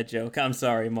make that joke. I'm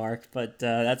sorry, Mark, but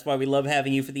that's why we love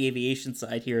having you for the aviation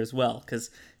side here as well, because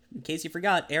in case you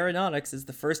forgot, aeronautics is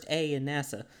the first A in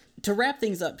NASA. To wrap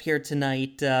things up here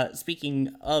tonight,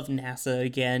 speaking of NASA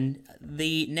again,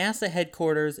 the NASA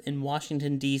headquarters in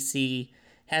Washington, D.C.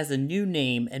 has a new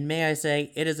name, and may I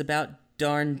say, it is about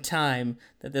darn time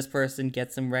that this person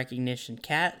gets some recognition.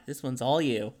 Kat, this one's all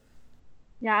you.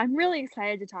 Yeah, I'm really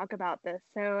excited to talk about this.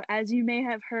 So, as you may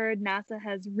have heard, NASA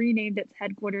has renamed its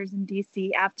headquarters in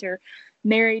DC after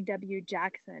Mary W.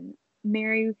 Jackson.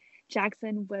 Mary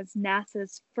Jackson was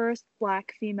NASA's first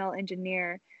Black female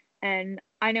engineer. And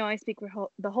I know I speak for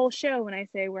the whole show when I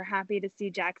say we're happy to see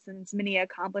Jackson's many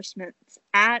accomplishments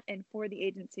at and for the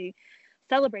agency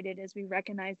celebrated as we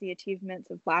recognize the achievements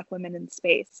of Black women in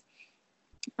space.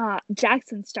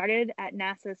 Jackson started at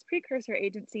NASA's precursor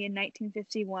agency in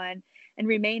 1951 and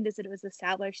remained as it was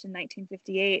established in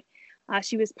 1958.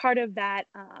 She was part of that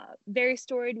very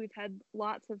storied. We've had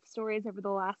lots of stories over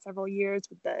the last several years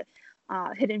with the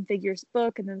Hidden Figures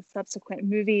book and then the subsequent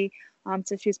movie.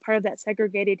 So she was part of that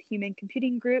segregated human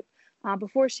computing group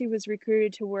before she was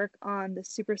recruited to work on the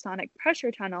supersonic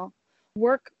pressure tunnel,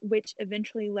 work which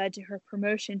eventually led to her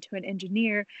promotion to an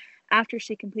engineer after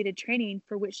she completed training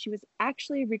for which she was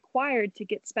actually required to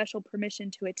get special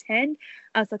permission to attend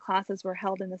as the classes were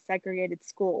held in the segregated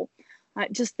school.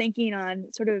 Just thinking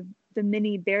on sort of the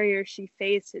many barriers she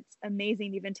faced, it's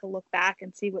amazing even to look back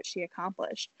and see what she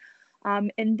accomplished.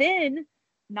 And then,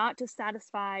 not just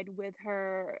satisfied with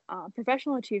her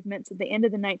professional achievements, at the end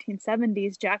of the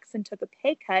 1970s, Jackson took a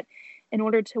pay cut in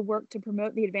order to work to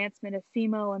promote the advancement of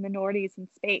female and minorities in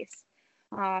space.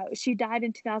 She died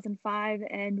in 2005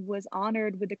 and was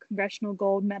honored with the Congressional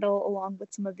Gold Medal along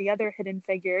with some of the other Hidden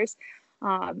Figures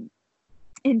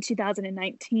in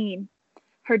 2019.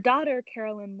 Her daughter,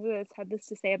 Carolyn Lewis, had this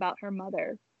to say about her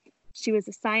mother. She was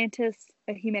a scientist,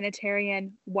 a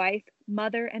humanitarian, wife,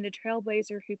 mother, and a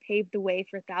trailblazer who paved the way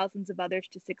for thousands of others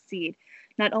to succeed,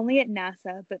 not only at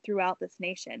NASA, but throughout this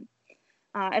nation.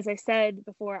 As I said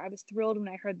before, I was thrilled when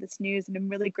I heard this news, and I'm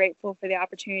really grateful for the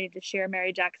opportunity to share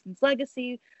Mary Jackson's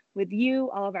legacy with you,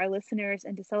 all of our listeners,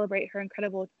 and to celebrate her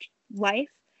incredible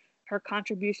life, her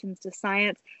contributions to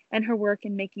science, and her work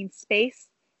in making space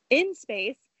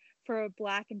for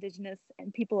Black, Indigenous,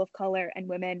 and people of color and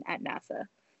women at NASA.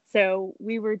 So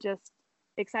we were just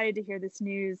excited to hear this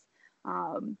news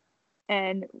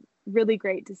and really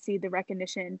great to see the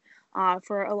recognition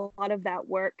for a lot of that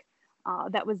work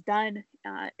that was done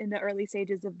in the early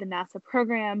stages of the NASA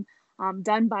program,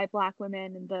 done by Black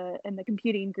women in the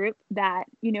computing group that,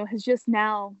 has just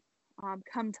now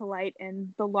come to light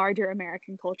in the larger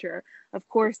American culture. Of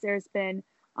course, there's been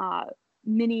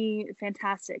many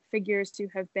fantastic figures who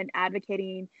have been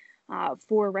advocating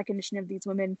for recognition of these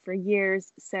women for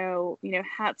years. So,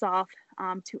 hats off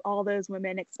to all those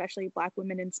women, especially Black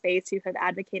women in space, who have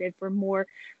advocated for more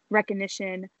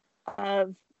recognition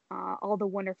of all the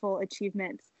wonderful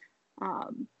achievements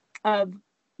of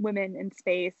women in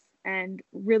space, and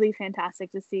really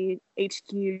fantastic to see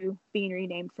HQ being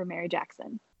renamed for Mary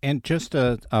Jackson. And just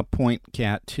a point,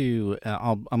 Kat, too.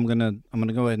 I'm gonna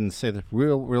go ahead and say this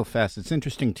real fast. It's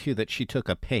interesting too that she took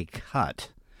a pay cut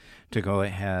to go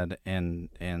ahead and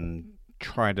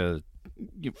try to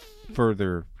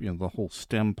further the whole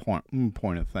STEM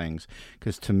point of things.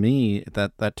 Because to me,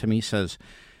 that to me says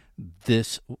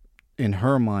this, in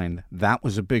her mind, that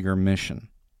was a bigger mission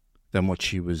than what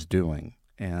she was doing.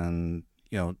 And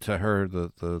to her,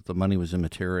 the money was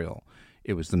immaterial.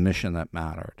 It was the mission that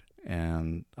mattered.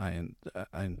 And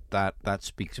that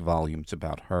speaks volumes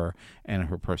about her and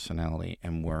her personality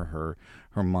and where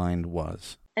her mind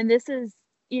was. And this is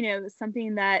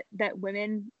something that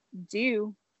women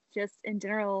do just in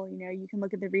general. You can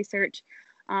look at the research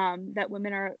that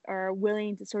women are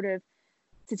willing to sort of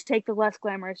to take the less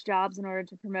glamorous jobs in order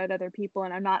to promote other people.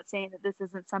 And I'm not saying that this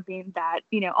isn't something that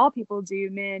all people do,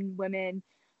 men, women,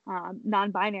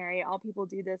 non-binary, all people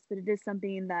do this, but it is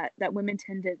something that women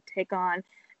tend to take on.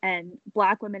 And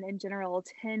Black women in general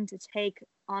tend to take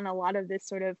on a lot of this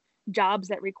sort of jobs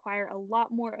that require a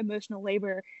lot more emotional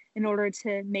labor in order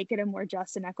to make it a more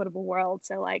just and equitable world.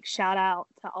 So shout out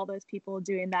to all those people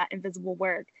doing that invisible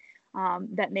work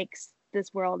that makes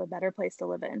this world a better place to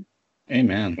live in.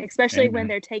 Amen. Especially when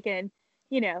they're taking,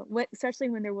 especially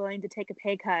when they're willing to take a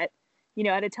pay cut,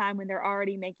 at a time when they're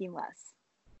already making less.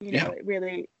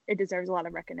 It deserves a lot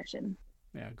of recognition.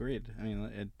 Yeah, agreed. I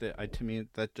mean, to me,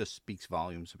 that just speaks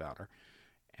volumes about her.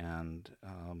 And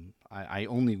I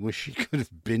only wish she could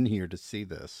have been here to see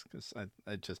this, because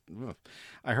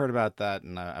I heard about that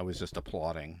and I was just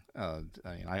applauding.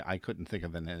 I couldn't think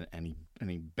of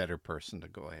any better person to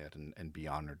go ahead and be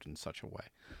honored in such a way.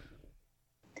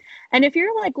 And if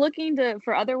you're looking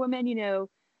for other women,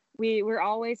 we're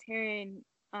always hearing,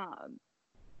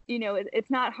 it's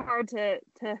not hard to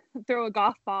throw a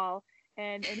golf ball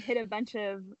and hit a bunch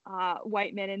of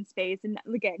white men in space. And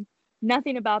again,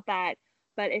 nothing about that.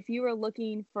 But if you were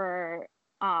looking for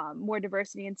more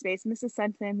diversity in space. And this is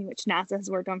something which NASA has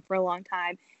worked on for a long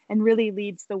time and really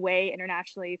leads the way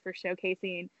internationally for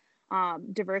showcasing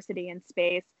diversity in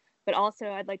space. But also,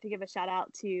 I'd like to give a shout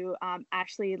out to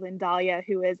Ashley Lindalia,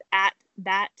 who is at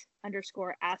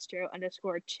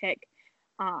 @that_astro_chick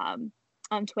on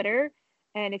Twitter.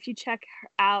 And if you check her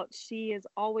out, she is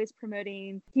always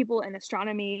promoting people in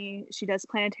astronomy. She does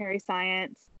planetary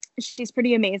science. She's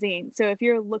pretty amazing. So if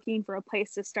you're looking for a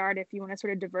place to start, if you want to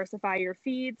sort of diversify your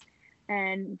feeds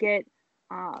and get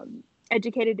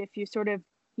educated, if you sort of,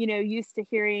 used to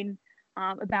hearing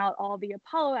about all the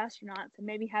Apollo astronauts and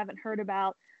maybe haven't heard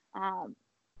about,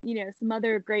 some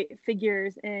other great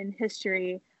figures in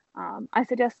history, I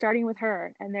suggest starting with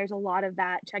her. And there's a lot of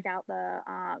that. Check out the,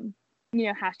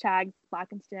 hashtags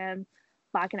Black and STEM,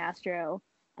 Black and Astro,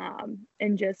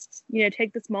 and just,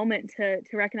 take this moment to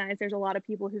recognize there's a lot of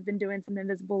people who've been doing some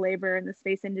invisible labor in the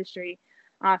space industry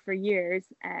for years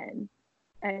and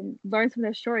learn from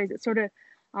their stories. It's sort of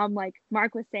like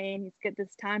Mark was saying, it's get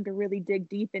this time to really dig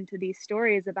deep into these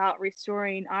stories about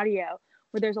restoring audio,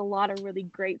 where there's a lot of really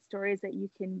great stories that you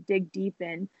can dig deep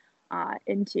into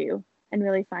and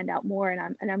really find out more.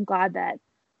 And I'm glad that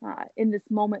in this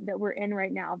moment that we're in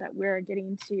right now, that we're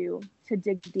getting to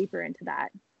dig deeper into that.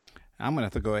 I'm going to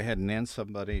have to go ahead and add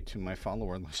somebody to my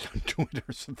follower list on Twitter,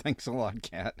 so thanks a lot,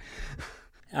 Kat.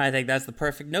 I think that's the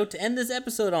perfect note to end this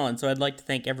episode on. So I'd like to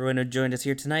thank everyone who joined us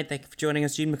here tonight. Thank you for joining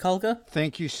us, Gene Mikulka.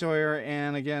 Thank you, Sawyer.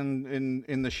 And again,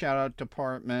 in the shout-out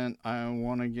department, I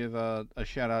want to give a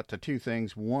shout-out to two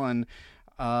things. One,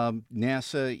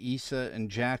 NASA, ESA,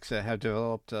 and JAXA have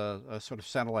developed a sort of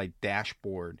satellite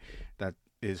dashboard that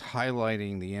is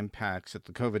highlighting the impacts that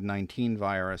the COVID-19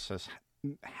 virus has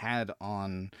had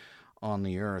on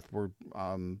the Earth. We're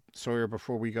Sawyer,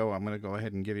 before we go, I'm going to go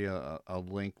ahead and give you a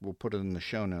link. We'll put it in the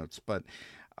show notes. But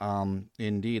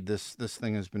indeed, this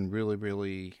thing has been really,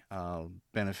 really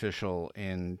beneficial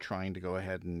in trying to go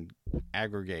ahead and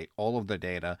aggregate all of the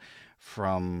data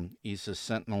from ESA's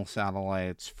Sentinel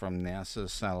satellites, from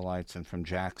NASA's satellites, and from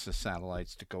JAXA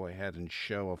satellites to go ahead and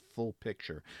show a full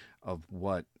picture of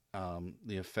what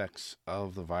the effects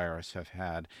of the virus have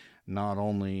had, not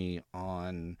only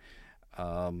on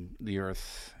the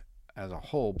Earth as a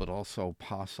whole, but also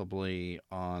possibly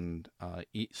on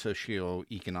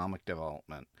socio-economic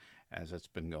development as it's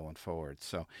been going forward.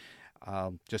 So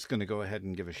just going to go ahead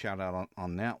and give a shout out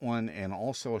on that one, and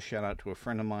also a shout out to a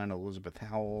friend of mine, Elizabeth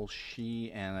Howell.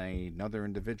 She and another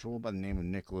individual by the name of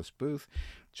Nicholas Booth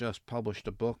just published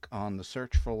a book on the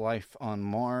search for life on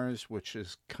Mars, which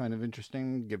is kind of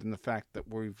interesting given the fact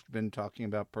that we've been talking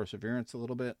about Perseverance a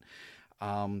little bit.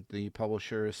 The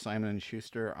publisher is Simon &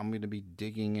 Schuster. I'm going to be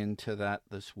digging into that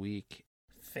this week.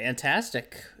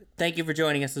 Fantastic. Thank you for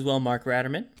joining us as well, Mark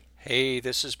Ratterman. Hey,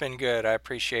 this has been good. I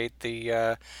appreciate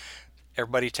the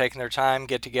everybody taking their time,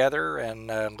 get together, and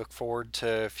look forward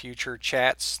to future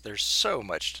chats. There's so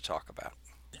much to talk about.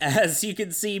 As you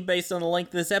can see, based on the length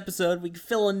of this episode, we can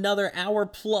fill another hour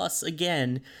plus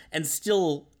again and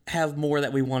still have more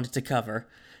that we wanted to cover.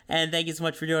 And thank you so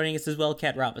much for joining us as well,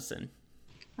 Kat Robinson.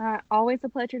 Always a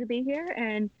pleasure to be here.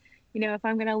 And, if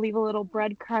I'm going to leave a little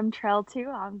breadcrumb trail too,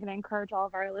 I'm going to encourage all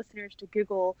of our listeners to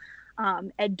Google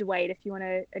Ed Dwight if you want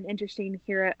an interesting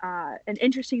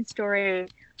story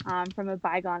from a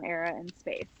bygone era in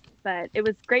space. But it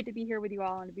was great to be here with you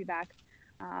all and to be back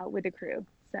with the crew.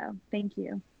 So thank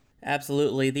you.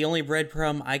 Absolutely. The only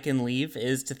breadcrumb I can leave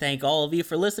is to thank all of you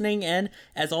for listening, and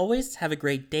as always, have a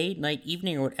great day, night,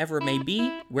 evening, or whatever it may be,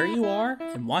 where you are,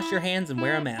 and wash your hands and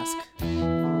wear a mask.